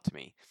mean a lot to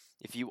me.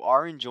 If you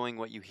are enjoying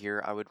what you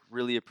hear, I would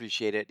really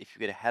appreciate it if you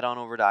could head on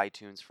over to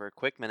iTunes for a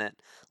quick minute,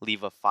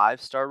 leave a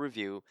 5-star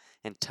review,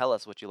 and tell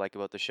us what you like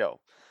about the show.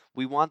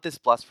 We want this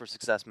Blessed for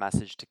Success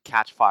message to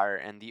catch fire,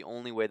 and the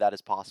only way that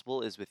is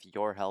possible is with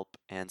your help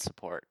and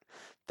support.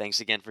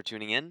 Thanks again for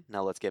tuning in.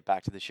 Now let's get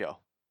back to the show.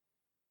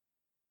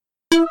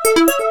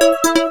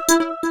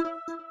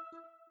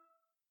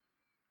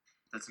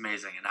 That's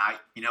amazing. And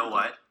you know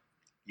what?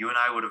 You and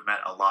I would have met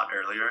a lot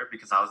earlier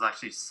because I was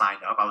actually signed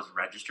up. I was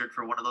registered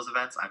for one of those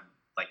events. I'm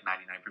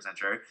 99%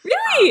 sure.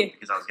 Really?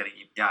 Because I was getting,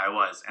 I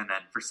was. And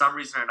then for some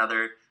reason or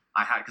another,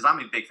 because I'm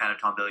a big fan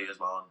of Tom Bilyeu as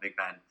well. I'm a big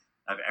fan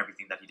of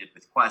everything that he did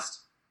with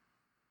Quest.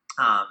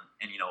 And,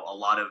 a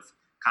lot of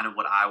kind of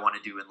what I want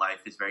to do in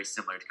life is very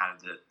similar to kind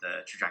of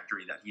the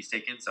trajectory that he's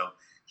taken. So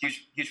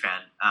huge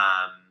fan.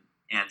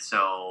 And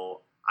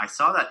so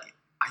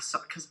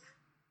because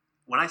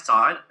when I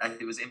saw it,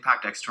 it was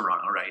Impact X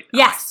Toronto, right?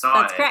 Yes,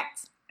 that's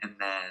correct. And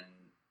then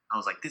I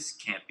was like, this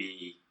can't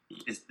be,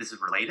 this is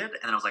related? And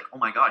then I was like, oh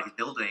my God, he's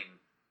building,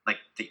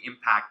 the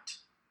Impact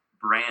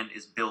brand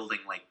is building,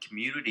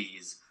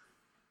 communities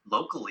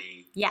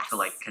locally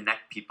to,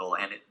 connect people.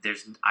 And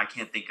I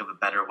can't think of a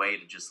better way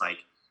to just,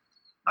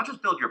 not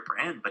just build your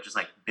brand, but just,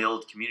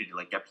 build community,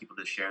 get people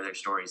to share their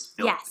stories,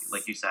 build,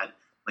 like you said,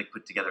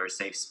 put together a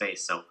safe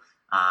space. So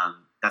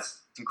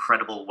that's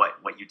incredible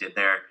what you did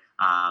there.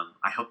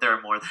 I hope there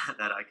are more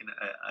that I can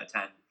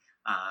attend.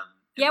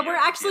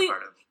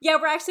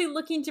 We're actually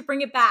looking to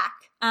bring it back.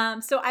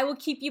 So I will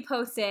keep you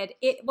posted.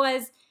 It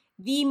was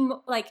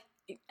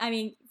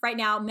right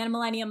now,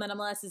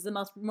 Minimalist is the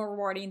most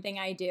rewarding thing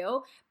I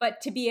do.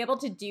 But to be able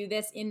to do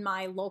this in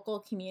my local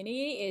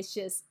community it's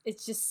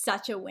just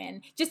such a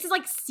win. Just to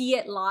see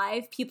it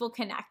live, people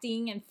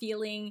connecting and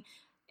feeling,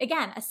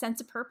 again, a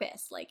sense of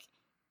purpose.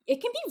 It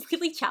can be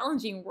really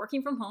challenging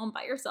working from home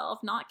by yourself,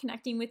 not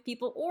connecting with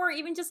people, or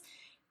even just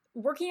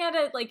working at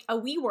a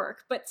WeWork,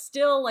 but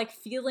still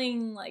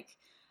feeling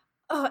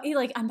oh,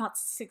 like I'm not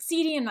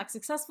succeeding, I'm not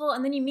successful.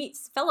 And then you meet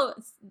fellow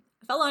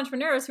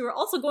entrepreneurs who are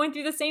also going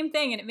through the same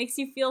thing, and it makes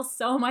you feel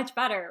so much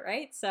better,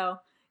 right? So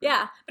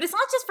yeah, but it's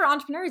not just for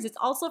entrepreneurs. It's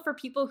also for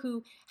people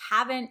who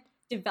haven't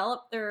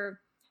developed their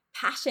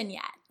passion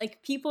yet.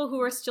 Like people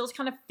who are still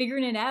kind of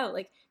figuring it out.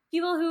 Like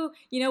people who,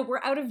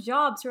 were out of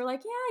jobs who are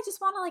like, yeah, I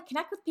just want to like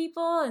connect with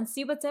people and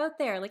see what's out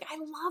there. Like I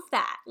love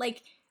that.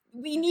 Like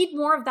we need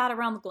more of that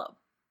around the globe.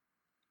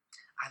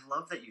 I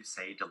love that you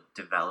say to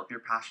develop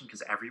your passion,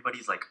 because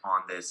everybody's like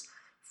on this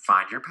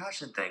find your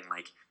passion thing,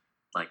 like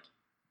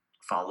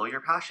follow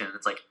your passion.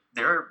 It's like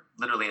they're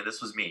literally, and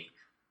this was me,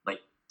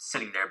 like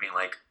sitting there being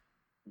like,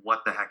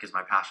 what the heck is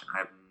my passion? I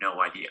have no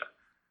idea.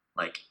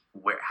 Like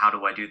how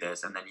do I do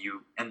this? And then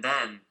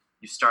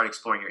you start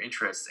exploring your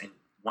interests, and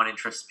one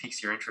interest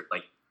piques your interest,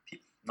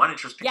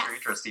 your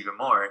interest even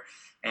more,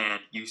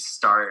 and you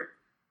start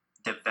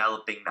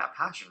developing that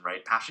passion,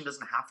 right? Passion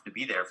doesn't have to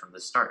be there from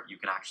the start. You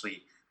can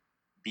actually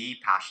be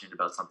passionate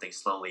about something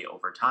slowly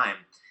over time,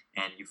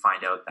 and you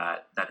find out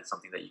that it's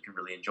something that you can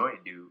really enjoy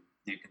and do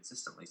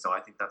consistently. So I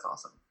think that's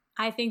awesome.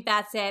 I think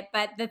that's it.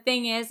 But the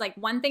thing is, like,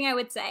 one thing I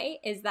would say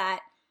is that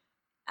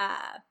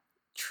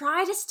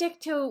try to stick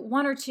to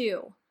one or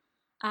two.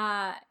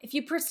 If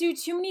you pursue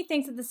too many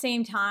things at the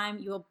same time,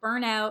 you will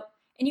burn out,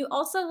 and you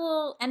also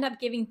will end up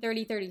giving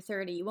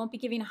 30-30-30. You won't be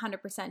giving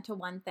 100% to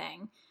one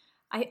thing.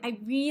 I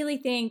really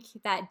think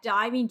that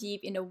diving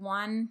deep into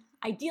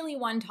ideally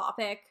one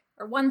topic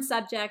or one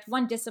subject,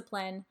 one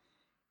discipline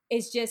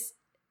is just,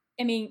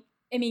 I mean,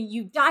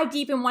 you dive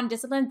deep in one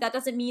discipline, that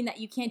doesn't mean that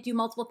you can't do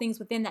multiple things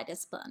within that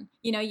discipline.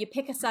 You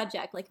pick a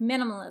subject like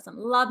minimalism,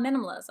 love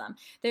minimalism.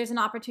 There's an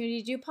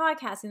opportunity to do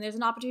podcasting. There's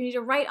an opportunity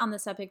to write on the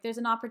subject. There's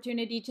an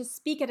opportunity to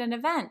speak at an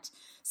event.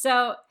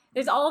 So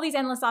there's all these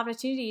endless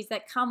opportunities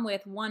that come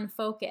with one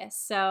focus.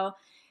 So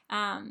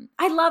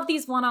I love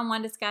these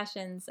one-on-one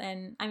discussions,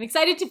 and I'm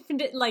excited to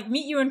like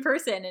meet you in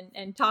person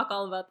and talk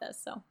all about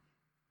this. So.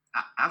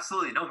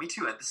 Absolutely. No, me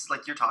too. And this is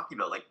like you're talking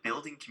about, like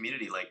building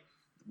community. Like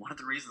one of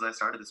the reasons I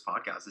started this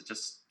podcast is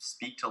just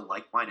speak to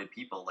like-minded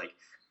people. Like,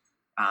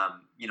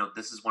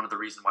 this is one of the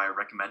reasons why I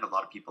recommend a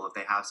lot of people, if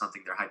they have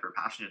something they're hyper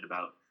passionate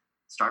about,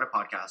 start a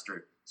podcast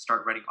or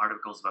start writing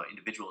articles about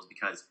individuals,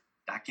 because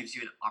that gives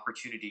you an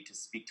opportunity to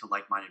speak to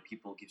like-minded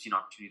people, gives you an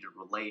opportunity to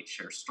relate,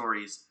 share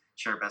stories,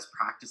 share best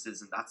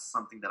practices. And that's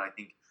something that I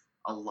think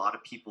a lot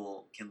of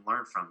people can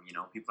learn from.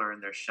 People are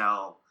in their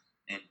shell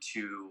and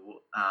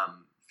too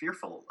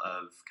fearful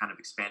of kind of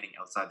expanding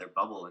outside their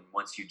bubble. And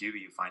once you do,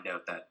 you find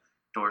out that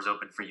doors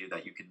open for you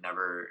that you could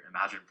never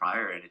imagine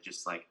prior. And it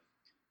just like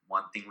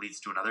one thing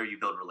leads to another. You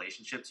build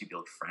relationships, you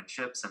build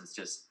friendships. And it's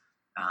just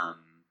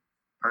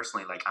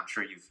personally, like I'm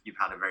sure you've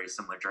had a very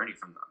similar journey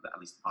from at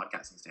least the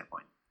podcasting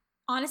standpoint.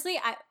 Honestly,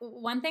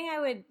 one thing I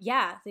would,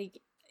 like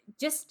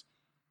just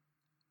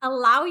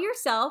allow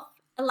yourself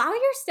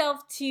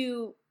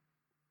to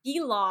be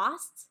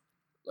lost,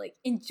 like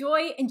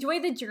enjoy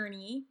the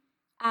journey,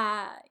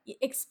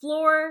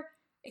 explore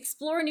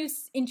new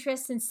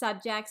interests and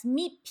subjects,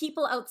 meet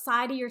people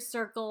outside of your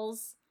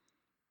circles.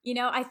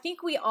 I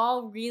think we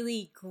all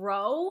really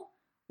grow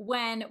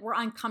when we're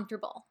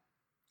uncomfortable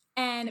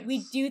and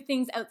we do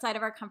things outside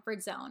of our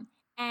comfort zone.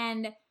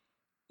 And,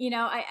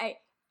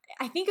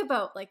 I think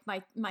about like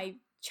my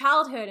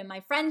childhood and my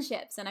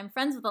friendships, and I'm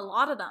friends with a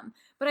lot of them,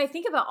 but I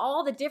think about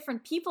all the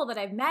different people that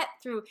I've met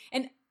through,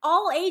 and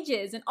all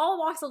ages and all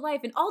walks of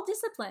life and all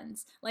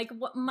disciplines. Like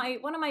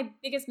one of my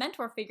biggest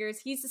mentor figures,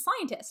 he's a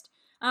scientist,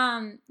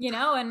 and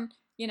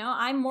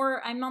I'm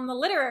on the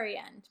literary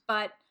end,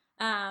 but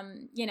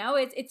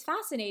it's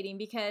fascinating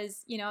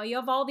because, you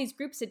have all these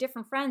groups of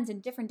different friends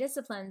in different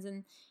disciplines,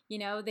 and,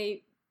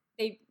 they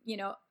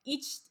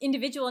each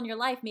individual in your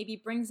life maybe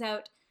brings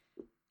out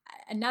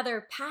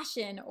another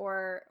passion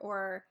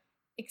or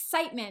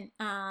excitement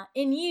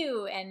in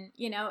you. And,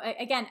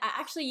 again,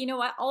 actually, you know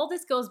what? All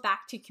this goes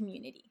back to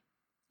community.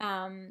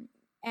 And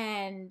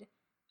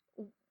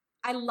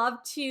I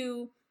love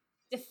to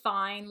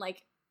define,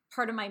 like,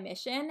 part of my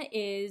mission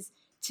is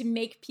to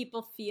make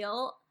people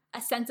feel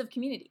a sense of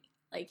community,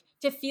 like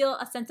to feel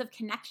a sense of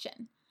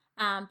connection.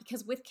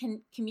 Because with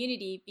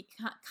community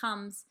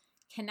comes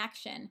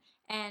connection,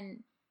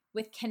 and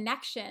with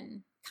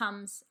connection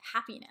comes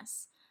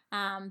happiness.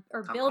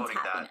 Or builds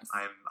happiness.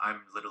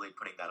 I'm literally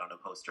putting that on a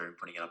poster and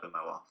putting it up in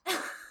my wall.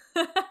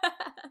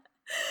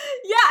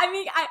 Yeah, I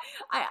mean,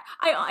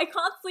 I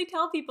constantly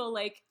tell people,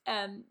 like,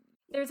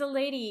 there's a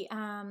lady,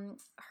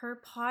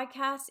 her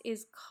podcast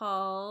is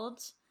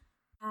called,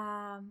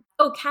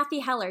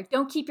 Kathy Heller,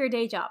 Don't Keep Your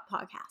Day Job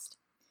podcast.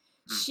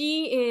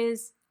 She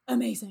is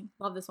amazing.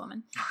 Love this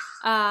woman.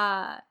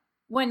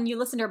 When you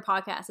listen to her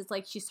podcast, it's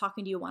like she's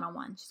talking to you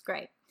one-on-one. She's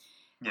great.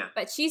 Yeah.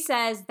 But she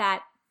says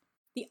that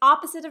the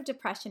opposite of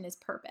depression is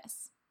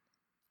purpose.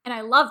 And I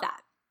love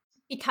that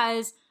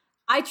because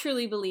I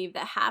truly believe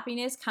that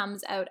happiness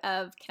comes out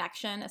of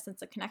connection, a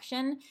sense of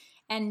connection,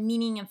 and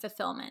meaning and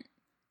fulfillment.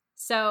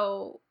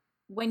 So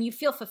when you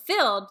feel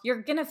fulfilled,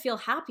 you're going to feel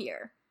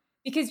happier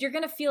because you're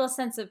going to feel a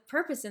sense of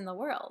purpose in the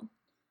world,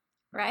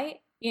 right?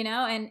 you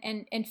know,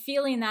 and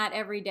feeling that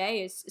every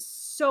day is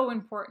so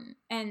important.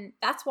 And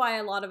that's why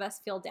a lot of us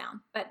feel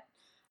down. But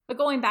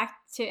going back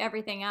to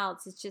everything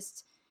else, it's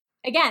just,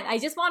 again, I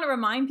just want to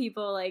remind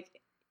people,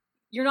 like,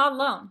 you're not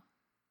alone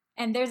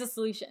and there's a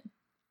solution.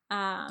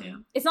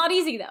 It's not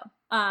easy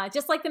though.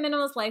 Just like the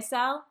minimalist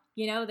lifestyle,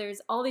 you know,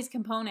 there's all these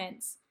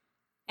components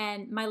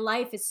and my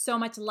life is so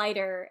much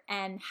lighter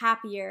and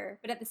happier.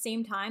 But at the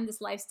same time,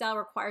 this lifestyle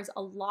requires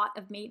a lot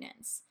of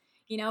maintenance.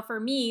 You know, for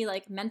me,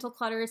 like, mental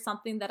clutter is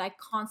something that I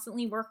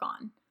constantly work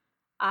on.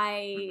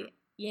 I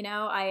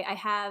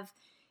have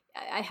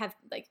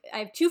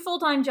 2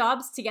 full-time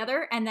jobs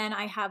together, and then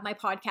I have my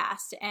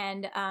podcast,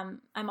 and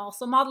I'm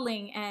also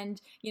modeling, and,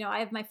 you know, I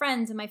have my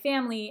friends and my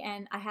family,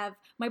 and I have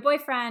my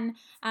boyfriend.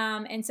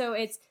 And so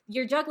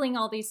you're juggling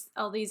all these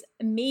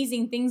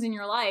amazing things in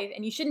your life,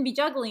 and you shouldn't be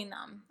juggling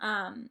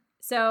them.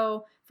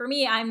 So for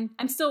me, I'm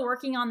still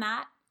working on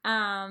that.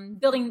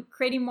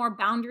 Creating more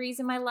boundaries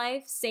in my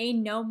life,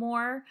 saying no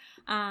more.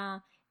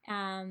 And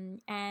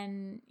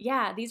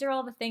yeah, these are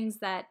all the things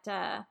that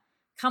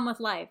come with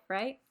life,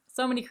 right?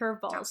 So many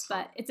curveballs,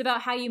 Absolutely. but it's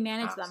about how you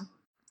manage them.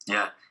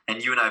 Yeah.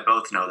 And you and I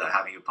both know that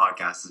having a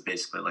podcast is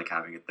basically like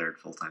having a third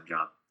full-time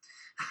job.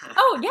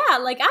 Oh yeah,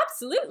 like,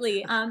 absolutely.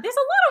 There's a lot of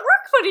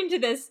work put into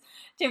this,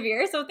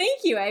 Tanvir, so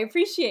thank you. I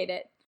appreciate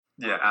it.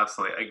 Yeah,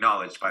 absolutely.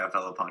 Acknowledged by a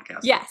fellow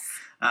podcaster. Yes.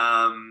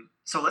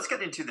 So let's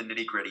get into the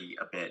nitty-gritty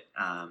a bit.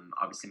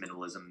 Obviously,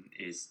 minimalism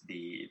is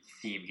the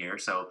theme here.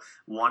 So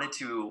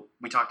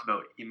we talked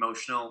about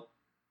emotional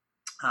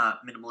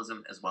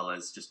minimalism as well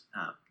as just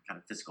kind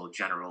of physical,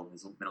 general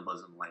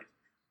minimalism in life.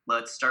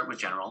 Let's start with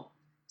general.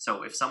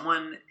 So if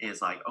someone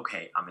is like,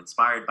 okay, I'm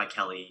inspired by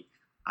Kelly,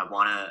 I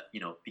want to, you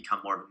know,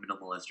 become more of a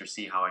minimalist or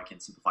see how I can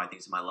simplify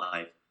things in my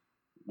life,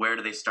 where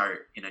do they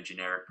start in a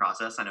generic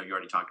process? I know you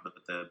already talked about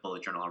the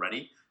bullet journal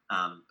already.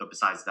 But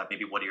besides that,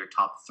 maybe what are your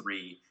top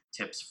 3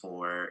 tips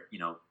for, you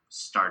know,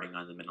 starting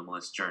on the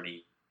minimalist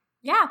journey?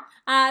 Yeah.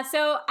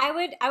 So I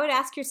would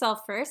ask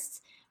yourself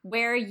first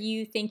where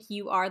you think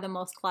you are the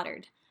most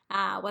cluttered,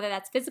 whether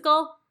that's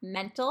physical,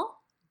 mental,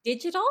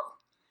 digital,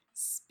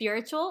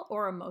 spiritual,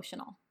 or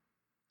emotional.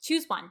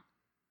 Choose one.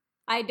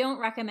 I don't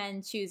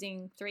recommend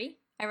choosing 3.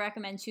 I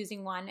recommend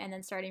choosing one and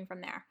then starting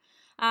from there.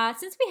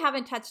 Since we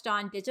haven't touched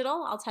on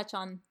digital, I'll touch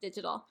on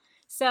digital.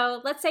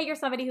 So let's say you're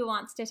somebody who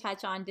wants to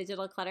touch on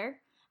digital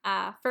clutter.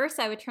 First,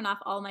 I would turn off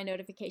all my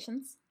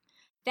notifications.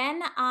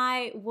 Then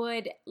I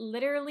would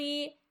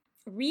literally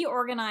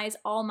reorganize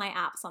all my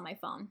apps on my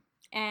phone.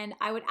 And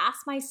I would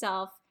ask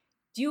myself,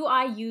 do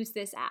I use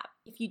this app?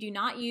 If you do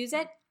not use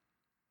it,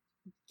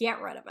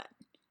 get rid of it.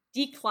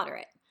 Declutter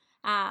it.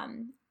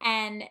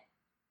 And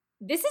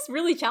this is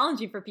really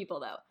challenging for people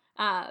though.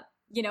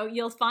 You know,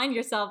 you'll find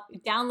yourself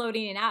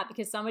downloading an app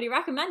because somebody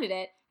recommended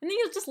it, and then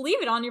you'll just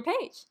leave it on your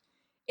page.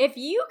 If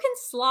you can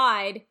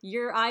slide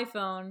your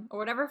iPhone or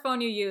whatever phone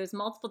you use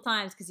multiple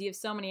times because you have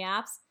so many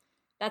apps,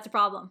 that's a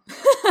problem.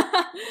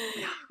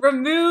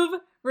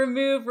 Remove.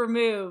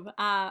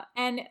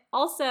 And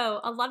also,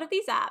 a lot of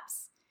these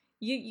apps,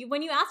 you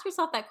when you ask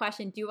yourself that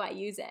question, do I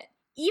use it?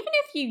 Even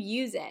if you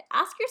use it,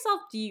 ask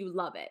yourself, do you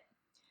love it?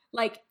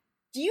 Like,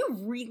 do you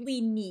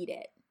really need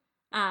it?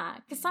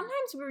 Because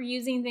sometimes we're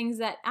using things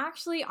that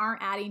actually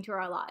aren't adding to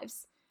our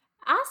lives.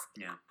 Ask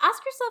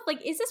yourself,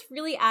 like, is this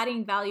really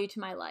adding value to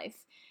my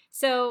life?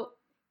 So,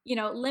 you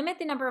know, limit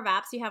the number of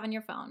apps you have on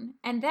your phone.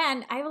 And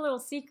then I have a little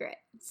secret.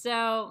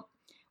 So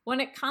when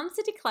it comes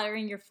to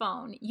decluttering your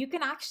phone, you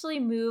can actually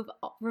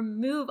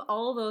remove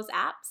all those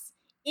apps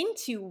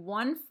into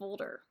one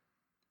folder.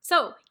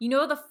 So, you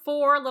know the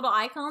 4 little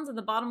icons at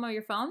the bottom of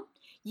your phone?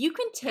 You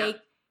can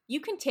take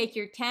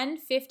your 10,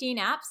 15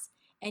 apps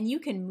and you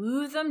can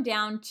move them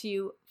down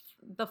to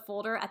the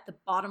folder at the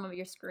bottom of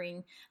your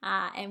screen.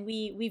 And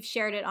we've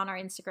shared it on our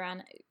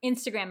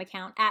Instagram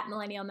account at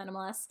Millennial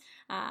Minimalists,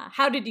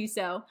 how to do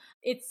so.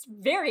 It's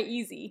very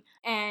easy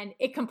and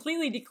it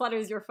completely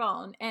declutters your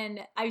phone. And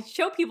I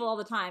show people all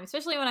the time,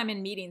 especially when I'm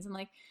in meetings. I'm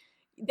like,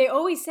 they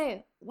always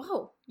say,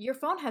 whoa, your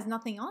phone has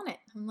nothing on it.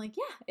 I'm like,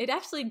 yeah, it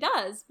actually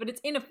does, but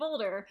it's in a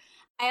folder.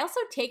 I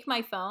also take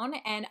my phone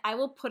and I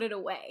will put it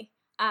away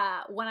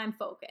when I'm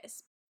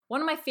focused. One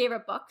of my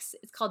favorite books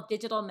is called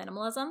Digital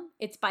Minimalism.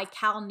 It's by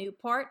Cal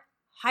Newport.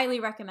 Highly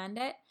recommend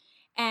it.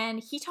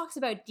 And he talks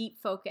about deep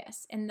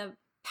focus and the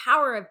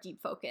power of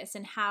deep focus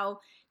and how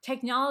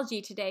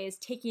technology today is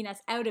taking us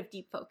out of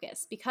deep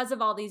focus because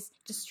of all these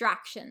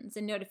distractions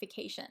and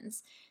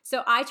notifications.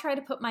 So I try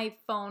to put my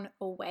phone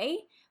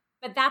away.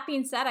 But that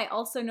being said, I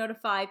also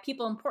notify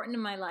people important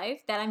in my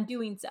life that I'm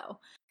doing so.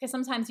 Because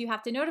sometimes you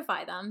have to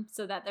notify them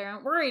so that they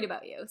aren't worried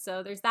about you.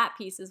 So there's that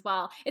piece as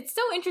well. It's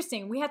so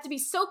interesting. We have to be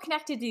so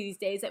connected to these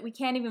days that we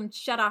can't even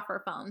shut off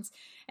our phones.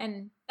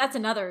 And that's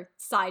another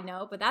side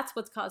note, but that's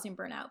what's causing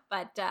burnout,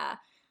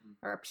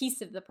 or a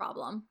piece of the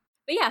problem.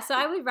 But yeah, so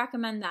I would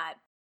recommend that.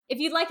 If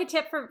you'd like a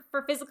tip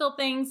for physical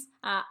things,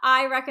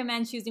 I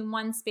recommend choosing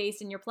one space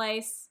in your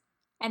place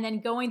and then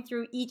going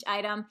through each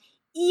item,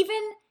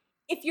 even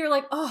if you're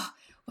like, oh,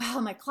 wow,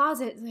 my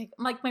closet,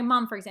 like my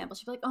mom, for example,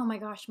 she'd be like, oh my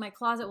gosh, my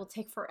closet will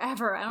take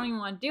forever. I don't even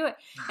want to do it.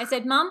 I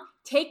said, Mom,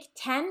 take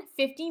 10,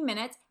 15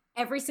 minutes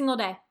every single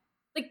day.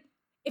 Like,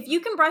 if you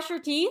can brush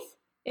your teeth,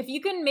 if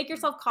you can make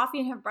yourself coffee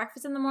and have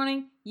breakfast in the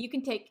morning, you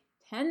can take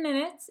 10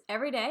 minutes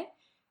every day.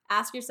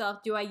 Ask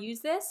yourself, do I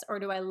use this or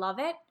do I love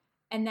it?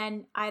 And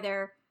then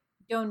either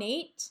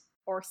donate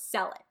or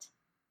sell it.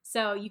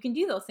 So you can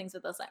do those things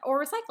with those,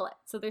 or recycle it.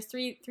 So there's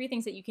three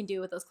things that you can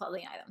do with those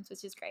clothing items,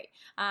 which is great.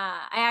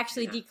 I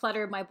actually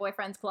decluttered my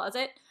boyfriend's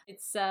closet.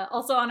 It's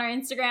also on our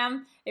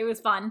Instagram. It was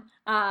fun.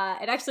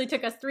 It actually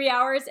took us 3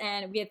 hours,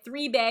 and we had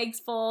 3 bags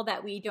full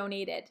that we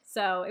donated.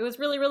 So it was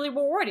really, really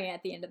rewarding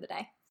at the end of the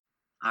day.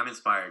 I'm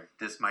inspired.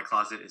 My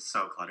closet is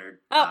so cluttered.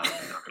 Oh.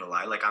 I'm not gonna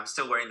lie. Like, I'm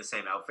still wearing the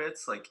same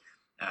outfits. Like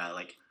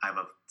I have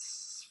a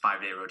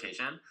 5-day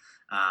rotation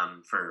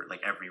for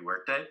like every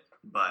work day,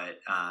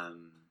 but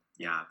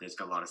yeah, there's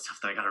a lot of stuff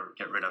that I gotta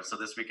get rid of. So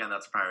this weekend,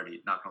 that's a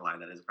priority. Not gonna lie,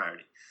 that is a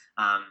priority.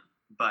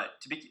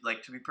 But to be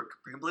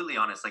completely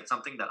honest, like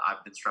something that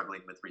I've been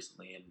struggling with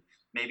recently, and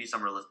maybe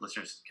some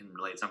listeners can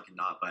relate, some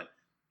cannot, but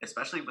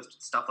especially with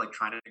stuff like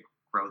trying to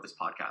grow this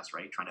podcast,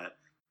 right? Trying to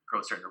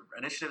grow certain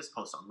initiatives,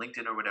 post on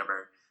LinkedIn or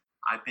whatever.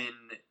 I've been,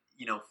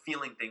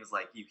 feeling things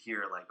like you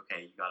hear like,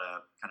 okay, you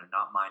gotta kind of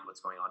not mind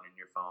what's going on in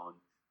your phone,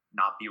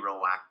 not be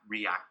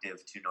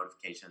reactive to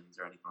notifications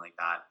or anything like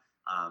that.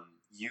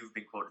 You've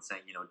been quoted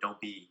saying, don't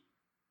be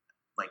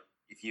like,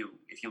 if you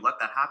let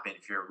that happen,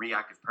 if you're a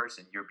reactive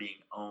person, you're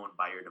being owned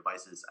by your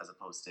devices as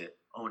opposed to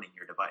owning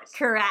your device.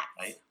 Correct.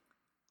 Right?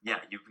 Yeah,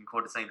 you've been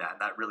quoted saying that,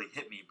 and that really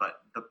hit me.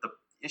 But the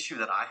issue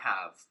that I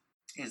have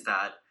is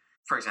that,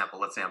 for example,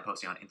 let's say I'm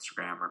posting on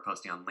Instagram or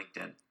posting on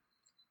LinkedIn.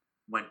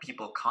 When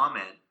people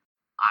comment,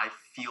 I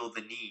feel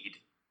the need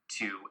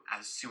to,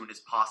 as soon as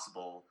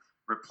possible,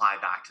 reply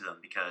back to them,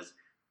 because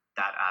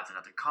that adds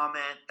another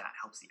comment, that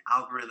helps the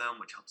algorithm,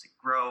 which helps it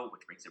grow,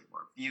 which brings in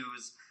more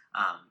views,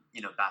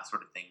 that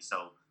sort of thing.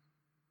 So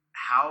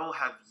how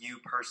have you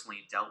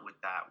personally dealt with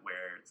that,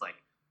 where it's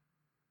like,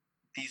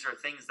 these are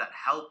things that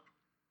help,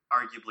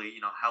 arguably,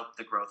 help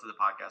the growth of the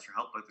podcast or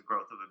help with the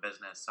growth of a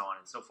business, so on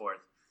and so forth,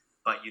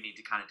 but you need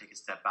to kind of take a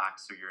step back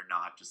so you're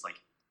not just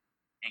like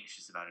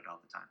anxious about it all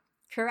the time?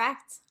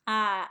 Correct.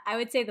 I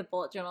would say the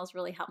bullet journals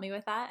really helped me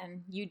with that,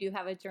 and you do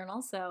have a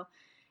journal, so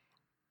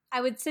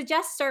I would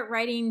suggest start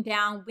writing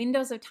down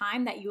windows of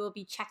time that you will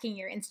be checking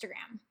your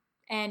Instagram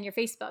and your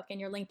Facebook and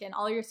your LinkedIn,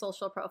 all your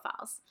social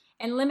profiles,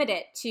 and limit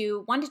it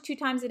to 1 to 2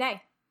 times a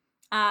day.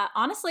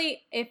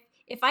 Honestly,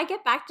 if I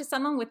get back to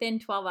someone within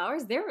 12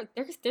 hours, they're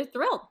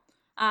thrilled.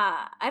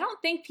 I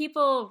don't think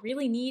people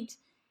really need,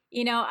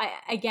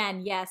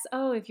 again, yes.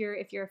 Oh, if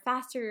you're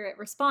faster at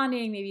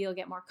responding, maybe you'll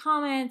get more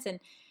comments, and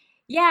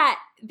yeah,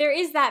 there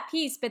is that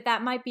piece, but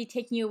that might be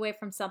taking you away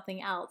from something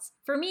else.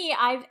 For me,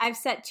 I've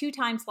set 2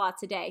 time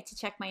slots a day to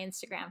check my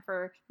Instagram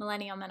for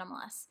Millennial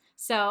Minimalists.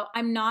 So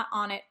I'm not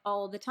on it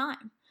all the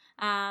time.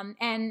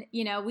 And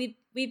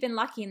we've been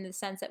lucky in the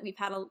sense that we've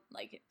had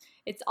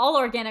it's all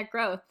organic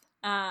growth,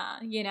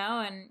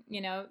 and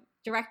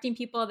directing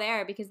people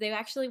there because they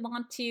actually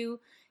want to,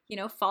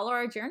 follow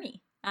our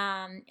journey.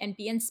 And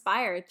be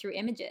inspired through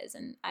images.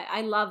 And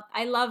I love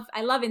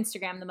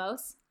Instagram the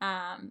most.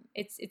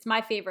 It's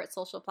my favorite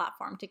social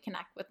platform to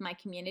connect with my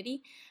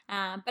community.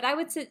 But I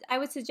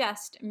would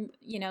suggest,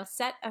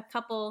 set a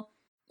couple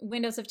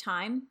windows of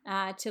time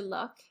to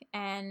look,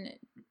 and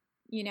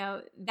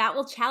that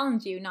will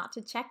challenge you not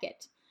to check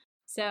it.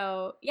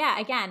 So yeah,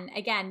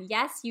 again,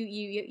 yes,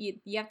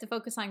 you have to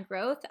focus on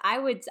growth. I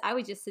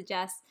would just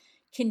suggest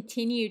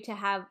continue to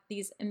have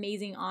these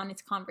amazing,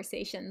 honest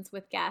conversations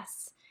with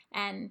guests.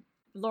 And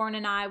Lauren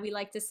and I, we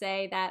like to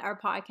say that our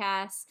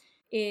podcast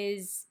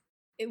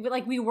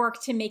we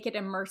work to make it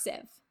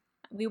immersive.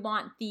 We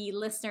want the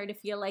listener to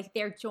feel like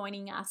they're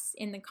joining us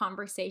in the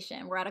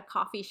conversation. We're at a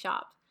coffee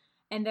shop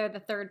and they're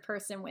the third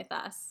person with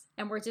us.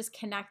 And we're just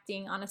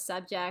connecting on a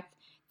subject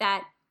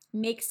that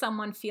makes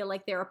someone feel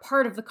like they're a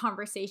part of the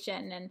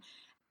conversation and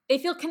they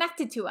feel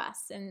connected to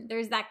us. And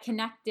there's that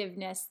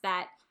connectiveness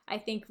that I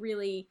think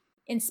really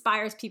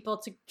inspires people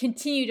to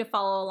continue to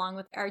follow along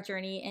with our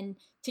journey and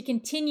to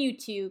continue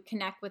to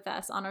connect with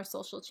us on our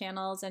social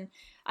channels. And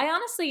I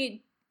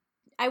honestly,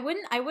 I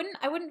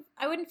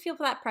wouldn't feel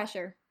that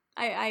pressure.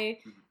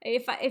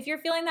 If you're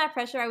feeling that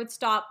pressure, I would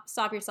stop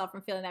yourself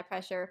from feeling that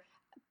pressure.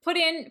 Put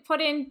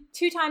in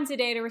 2 times a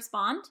day to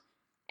respond,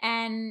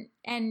 and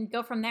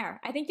go from there.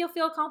 I think you'll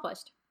feel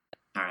accomplished.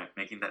 All right,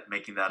 making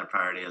that a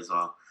priority as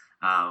well.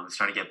 I'm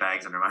starting to get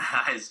bags under my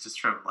eyes just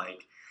from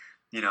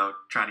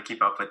trying to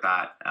keep up with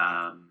that,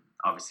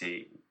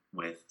 obviously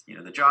with,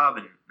 the job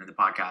and the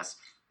podcast.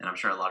 And I'm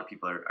sure a lot of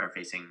people are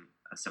facing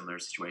a similar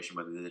situation,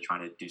 whether they're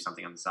trying to do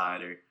something on the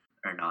side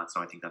or not.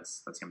 So I think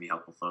that's going to be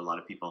helpful for a lot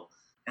of people.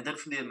 And then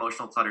from the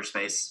emotional clutter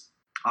space,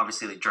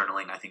 obviously like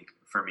journaling, I think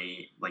for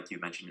me, like you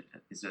mentioned,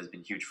 has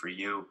been huge for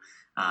you,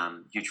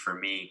 huge for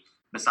me.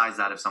 Besides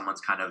that, if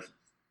someone's kind of,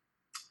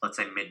 let's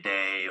say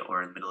midday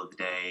or in the middle of the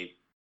day,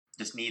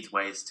 just needs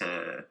ways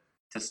to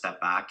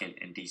step back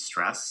and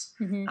de-stress.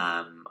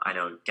 I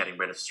know getting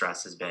rid of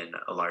stress has been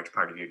a large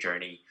part of your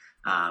journey.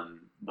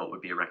 What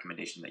would be a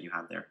recommendation that you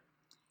have there?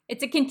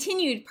 It's a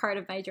continued part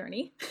of my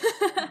journey.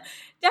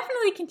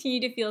 Definitely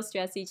continue to feel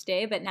stress each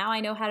day, but now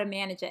I know how to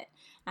manage it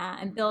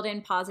and build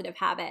in positive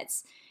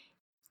habits.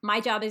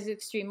 My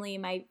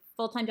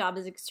full-time job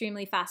is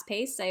extremely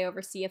fast-paced. I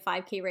oversee a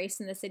 5K race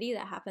in the city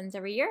that happens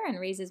every year and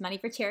raises money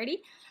for charity.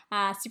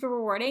 Super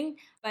rewarding,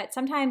 but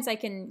sometimes I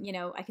can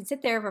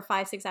sit there for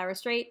 5-6 hours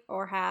straight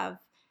or have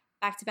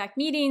back-to-back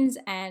meetings,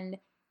 and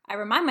I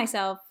remind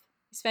myself,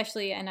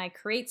 especially, and I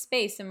create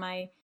space in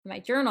my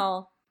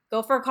journal,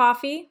 go for a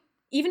coffee.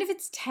 Even if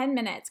it's 10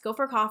 minutes, go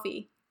for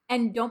coffee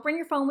and don't bring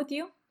your phone with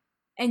you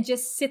and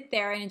just sit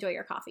there and enjoy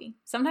your coffee.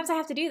 Sometimes I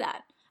have to do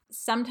that.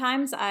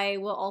 Sometimes I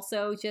will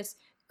also just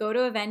go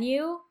to a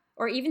venue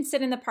or even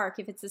sit in the park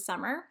if it's the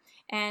summer,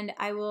 and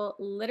I will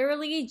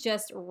literally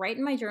just write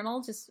in my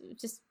journal, just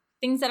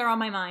things that are on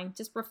my mind,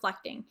 just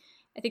reflecting.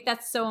 I think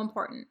that's so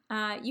important.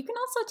 You can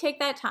also take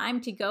that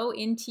time to go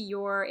into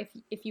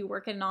if you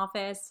work in an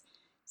office,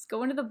 just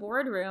go into the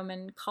boardroom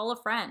and call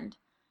a friend,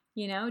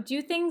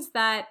 do things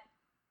that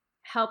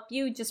help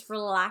you just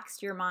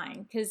relax your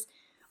mind. Because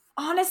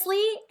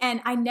honestly,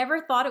 and I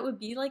never thought it would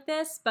be like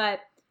this, but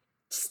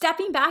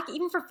stepping back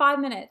even for 5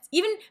 minutes,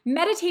 even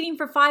meditating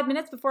for 5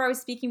 minutes before I was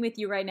speaking with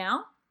you right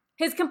now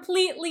has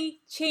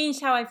completely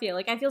changed how I feel.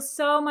 Like I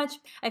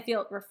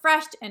feel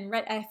refreshed and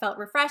I felt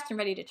refreshed and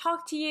ready to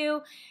talk to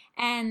you.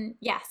 And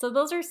yeah, so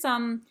those are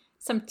some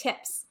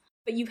tips,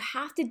 but you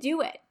have to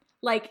do it.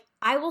 Like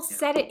I will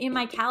set it in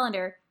my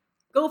calendar,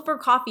 go for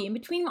coffee in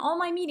between all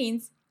my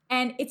meetings,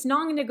 and it's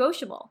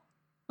non-negotiable.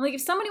 Like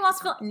if somebody wants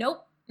to feel,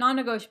 nope,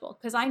 non-negotiable,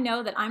 because I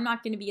know that I'm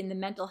not going to be in the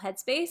mental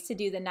headspace to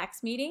do the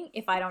next meeting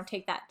if I don't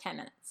take that 10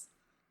 minutes.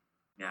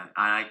 Yeah,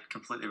 I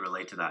completely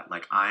relate to that.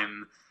 Like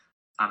I'm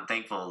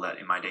thankful that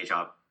in my day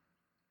job,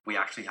 we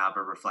actually have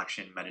a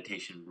reflection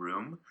meditation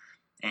room.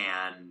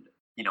 And,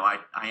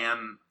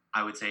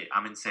 I would say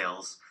I'm in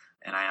sales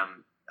and I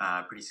am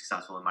pretty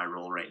successful in my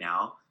role right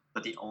now.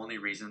 But the only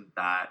reason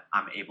that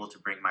I'm able to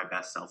bring my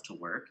best self to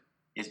work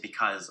is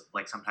because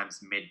like sometimes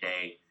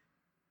midday,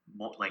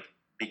 like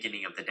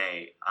beginning of the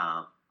day,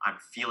 I'm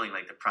feeling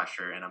like the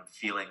pressure and I'm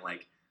feeling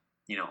like,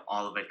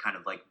 all of it kind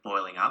of like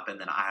boiling up. And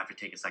then I have to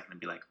take a second and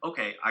be like,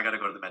 okay, I got to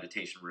go to the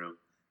meditation room,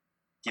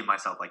 give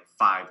myself like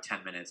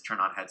 5-10 minutes, turn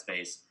on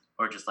Headspace,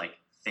 or just like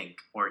think,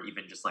 or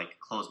even just like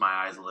close my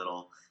eyes a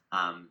little.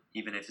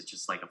 Even if it's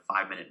just like a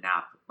 5-minute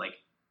nap, like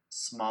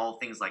small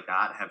things like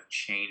that have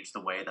changed the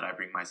way that I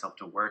bring myself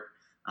to work.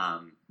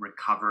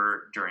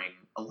 Recover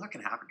a lot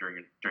can happen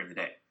during the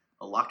day.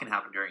 A lot can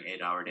happen during an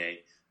 8-hour day.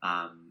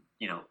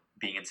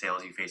 Being in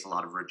sales, you face a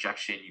lot of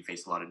rejection, you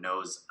face a lot of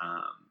no's,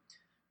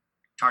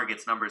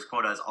 targets, numbers,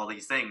 quotas, all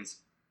these things.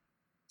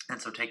 And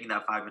so taking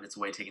that 5 minutes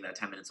away, taking that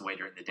 10 minutes away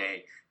during the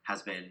day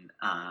has been,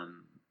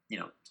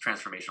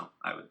 transformational,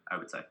 I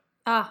would say.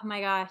 Oh my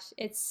gosh,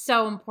 it's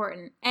so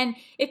important. And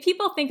if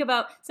people think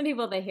about, some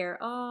people they hear,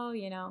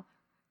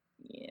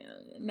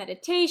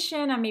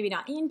 meditation, I'm maybe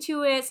not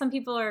into it. Some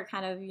people are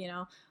kind of,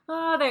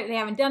 they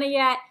haven't done it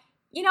yet.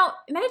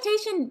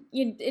 Meditation,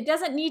 it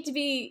doesn't need to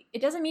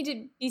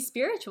be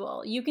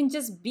spiritual. You can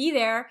just be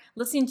there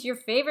listening to your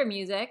favorite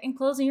music and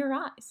closing your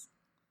eyes.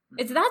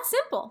 It's that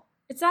simple.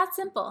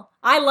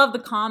 I love the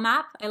Calm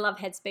app. I love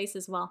Headspace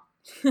as well.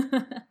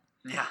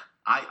 Yeah.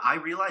 I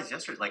realized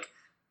yesterday, like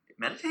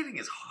meditating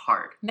is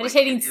hard.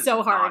 Meditating's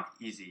so hard. Not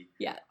easy.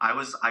 Yeah.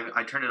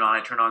 I turned it on.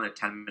 I turned on a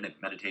 10-minute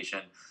meditation.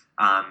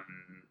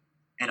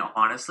 And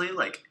honestly,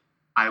 like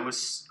I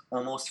was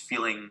almost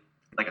feeling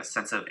like a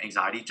sense of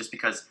anxiety just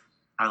because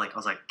I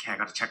was like, okay, I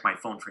got to check my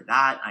phone for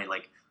that.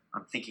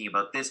 I'm thinking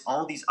about this,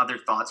 all these other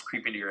thoughts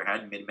creep into your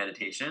head mid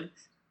meditation.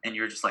 And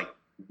you're just like,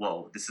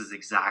 whoa, this is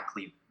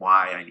exactly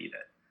why I need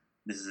it.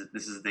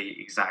 This is the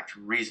exact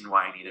reason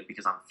why I need it,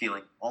 because I'm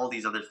feeling all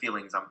these other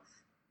feelings. I'm,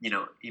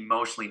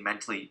 emotionally,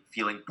 mentally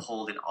feeling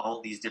pulled in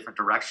all these different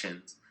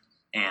directions.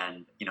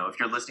 And, if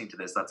you're listening to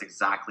this, that's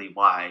exactly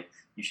why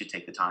you should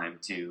take the time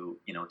to,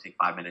 take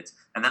 5 minutes.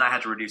 And then I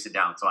had to reduce it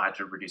down. So I had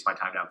to reduce my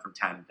time down from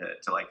 10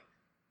 to like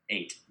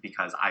 8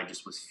 because I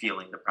just was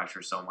feeling the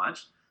pressure so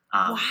much.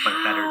 Wow.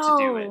 But better to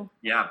do it.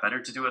 Yeah,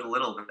 better to do it a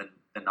little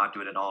than not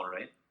do it at all,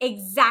 right?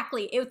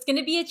 Exactly. It's going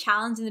to be a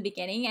challenge in the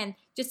beginning. And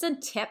just a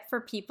tip for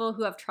people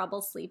who have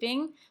trouble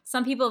sleeping.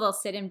 Some people, they'll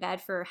sit in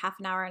bed for half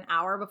an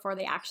hour before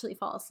they actually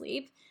fall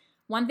asleep.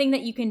 One thing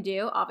that you can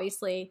do,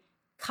 obviously,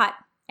 cut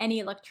any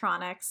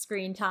electronic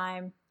screen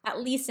time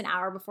at least an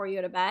hour before you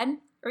go to bed,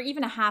 or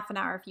even a half an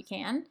hour if you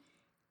can.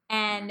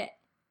 And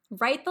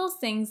write those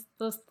things,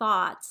 those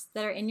thoughts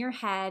that are in your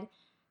head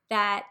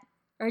that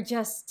are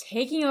just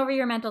taking over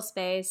your mental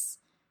space.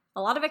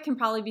 A lot of it can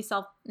probably be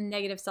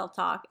negative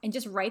self-talk, and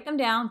just write them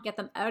down, get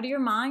them out of your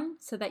mind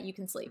so that you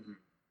can sleep. Mm-hmm.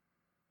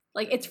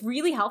 Like, it's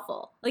really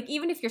helpful. Like,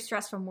 even if you're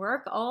stressed from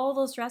work, all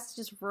those stresses,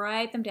 just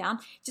write them down.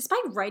 Just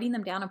by writing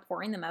them down and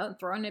pouring them out and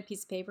throwing in a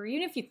piece of paper,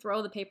 even if you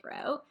throw the paper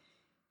out,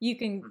 you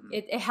can,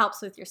 it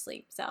helps with your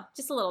sleep. So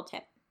just a little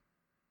tip.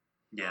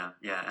 Yeah,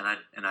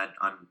 and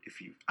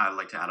I'd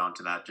like to add on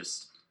to that.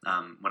 Just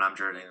when I'm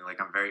journaling, like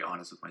I'm very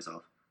honest with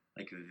myself,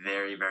 like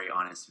very very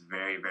honest,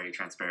 very very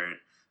transparent.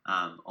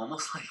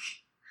 Almost like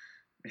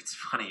it's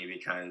funny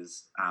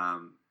because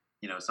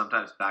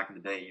sometimes back in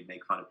the day you'd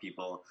make fun of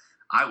people.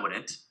 I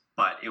wouldn't,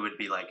 but it would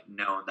be like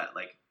known that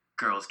like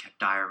girls kept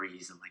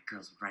diaries and like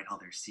girls would write all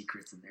their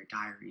secrets in their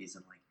diaries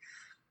and like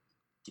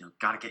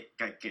gotta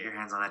get your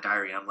hands on that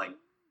diary. And I'm like,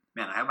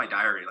 man, I have my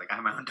diary. Like I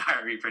have my own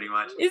diary pretty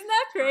much. Isn't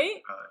that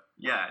great?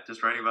 Yeah,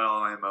 just writing about all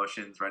my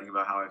emotions, writing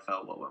about how I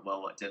felt, what went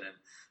well, what didn't,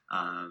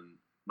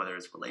 whether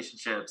it's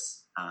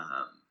relationships,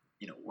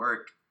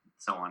 work,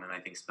 so on. And I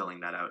think spilling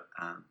that out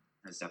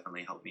has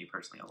definitely helped me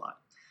personally a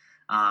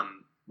lot.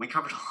 We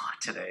covered a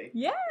lot today.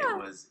 Yeah.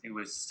 It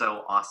was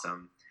so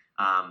awesome.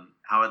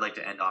 How I'd like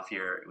to end off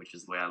here, which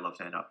is the way I love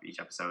to end off each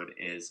episode,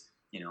 is,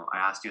 I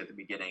asked you at the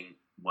beginning,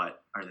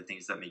 what are the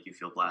things that make you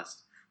feel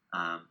blessed?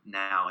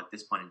 Now, at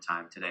this point in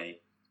time today,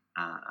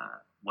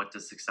 what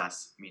does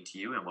success mean to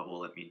you and what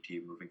will it mean to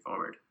you moving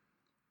forward?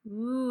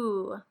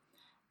 Ooh,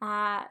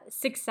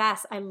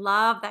 success. I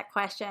love that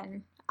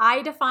question.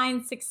 I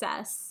define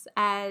success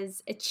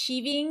as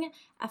achieving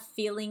a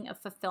feeling of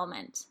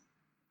fulfillment.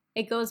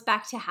 It goes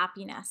back to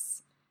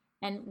happiness.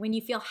 And when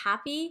you feel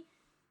happy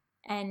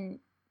and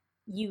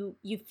you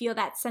feel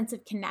that sense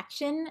of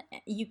connection,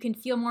 you can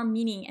feel more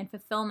meaning and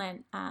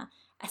fulfillment, a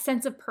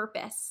sense of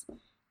purpose.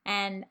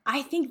 And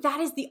I think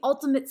that is the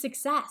ultimate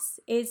success,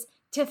 is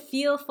to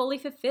feel fully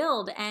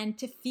fulfilled and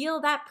to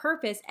feel that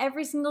purpose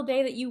every single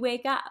day that you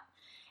wake up.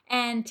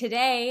 And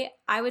today,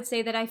 I would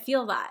say that I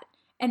feel that.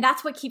 And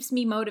that's what keeps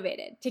me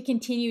motivated to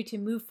continue to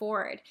move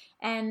forward.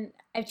 And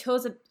I've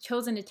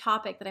chosen a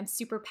topic that I'm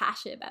super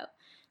passionate about.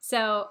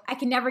 So I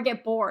can never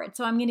get bored.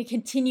 So I'm going to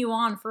continue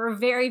on for a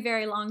very,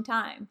 very long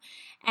time.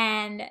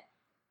 And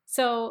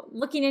so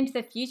looking into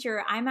the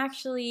future, I'm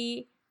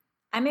actually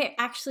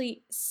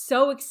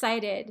so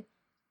excited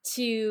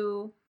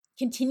to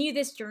continue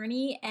this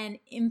journey and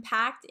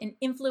impact and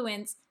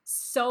influence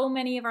so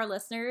many of our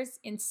listeners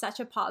in such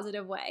a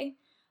positive way.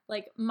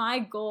 Like, my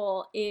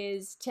goal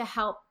is to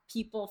help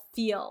people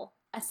feel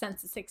a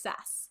sense of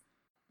success.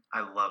 I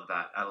love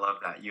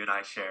that. You and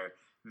I share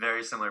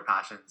very similar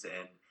passions,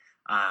 and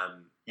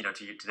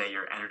to you today,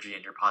 your energy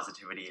and your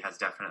positivity has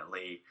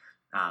definitely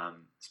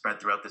spread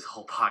throughout this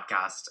whole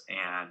podcast,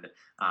 and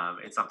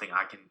it's something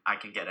I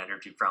can get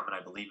energy from, and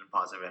I believe in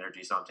positive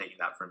energy, so I'm taking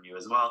that from you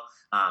as well,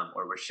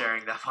 or we're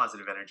sharing that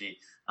positive energy.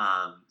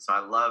 So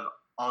I love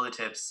all the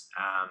tips,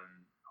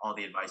 all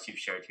the advice you've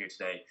shared here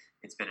today.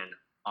 It's been an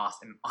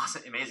awesome,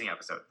 amazing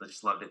episode. I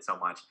just loved it so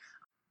much.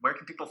 Where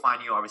can people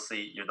find you?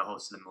 Obviously, you're the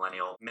host of the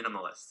Millennial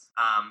Minimalists.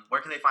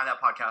 Where can they find that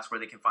podcast? Where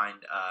they can find,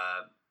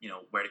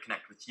 where to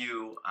connect with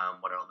you?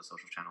 What are all the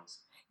social channels?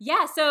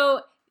 Yeah,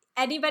 so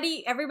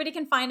everybody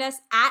can find us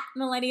at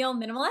Millennial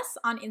Minimalists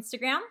on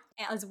Instagram,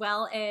 as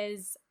well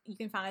as you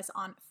can find us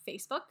on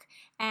Facebook.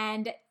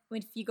 And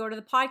if you go to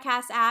the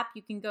podcast app,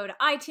 you can go to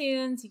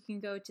iTunes, you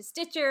can go to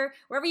Stitcher,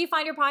 wherever you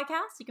find your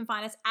podcast, you can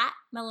find us at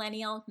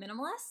Millennial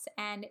Minimalists.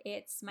 And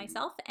it's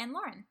myself and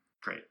Lauren.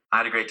 Great. I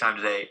had a great time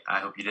today. I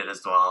hope you did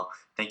as well.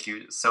 Thank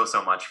you so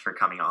much for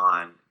coming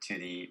on to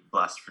the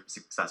Blessed for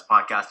Success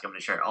podcast. I'm going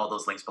to share all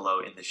those links below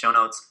in the show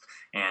notes.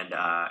 And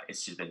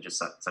it's just been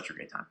such a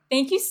great time.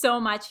 Thank you so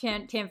much,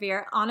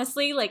 Tanvir.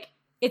 Honestly,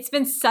 it's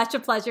been such a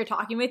pleasure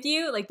talking with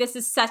you. This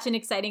is such an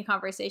exciting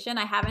conversation.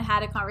 I haven't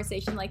had a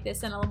conversation like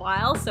this in a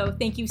while. So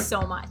thank you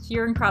so much.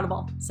 You're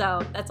incredible.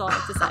 So that's all I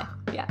have to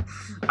say. Yeah.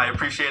 I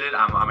appreciate it.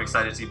 I'm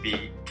excited to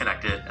be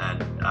connected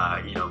and,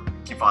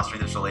 keep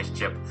fostering this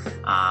relationship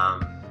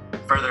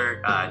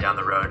further down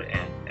the road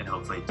and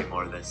hopefully do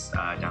more of this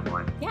down the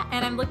line. Yeah.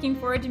 And I'm looking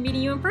forward to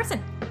meeting you in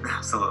person.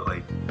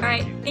 Absolutely. All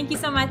right. Thank you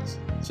so much.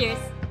 Cheers.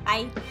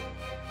 Bye.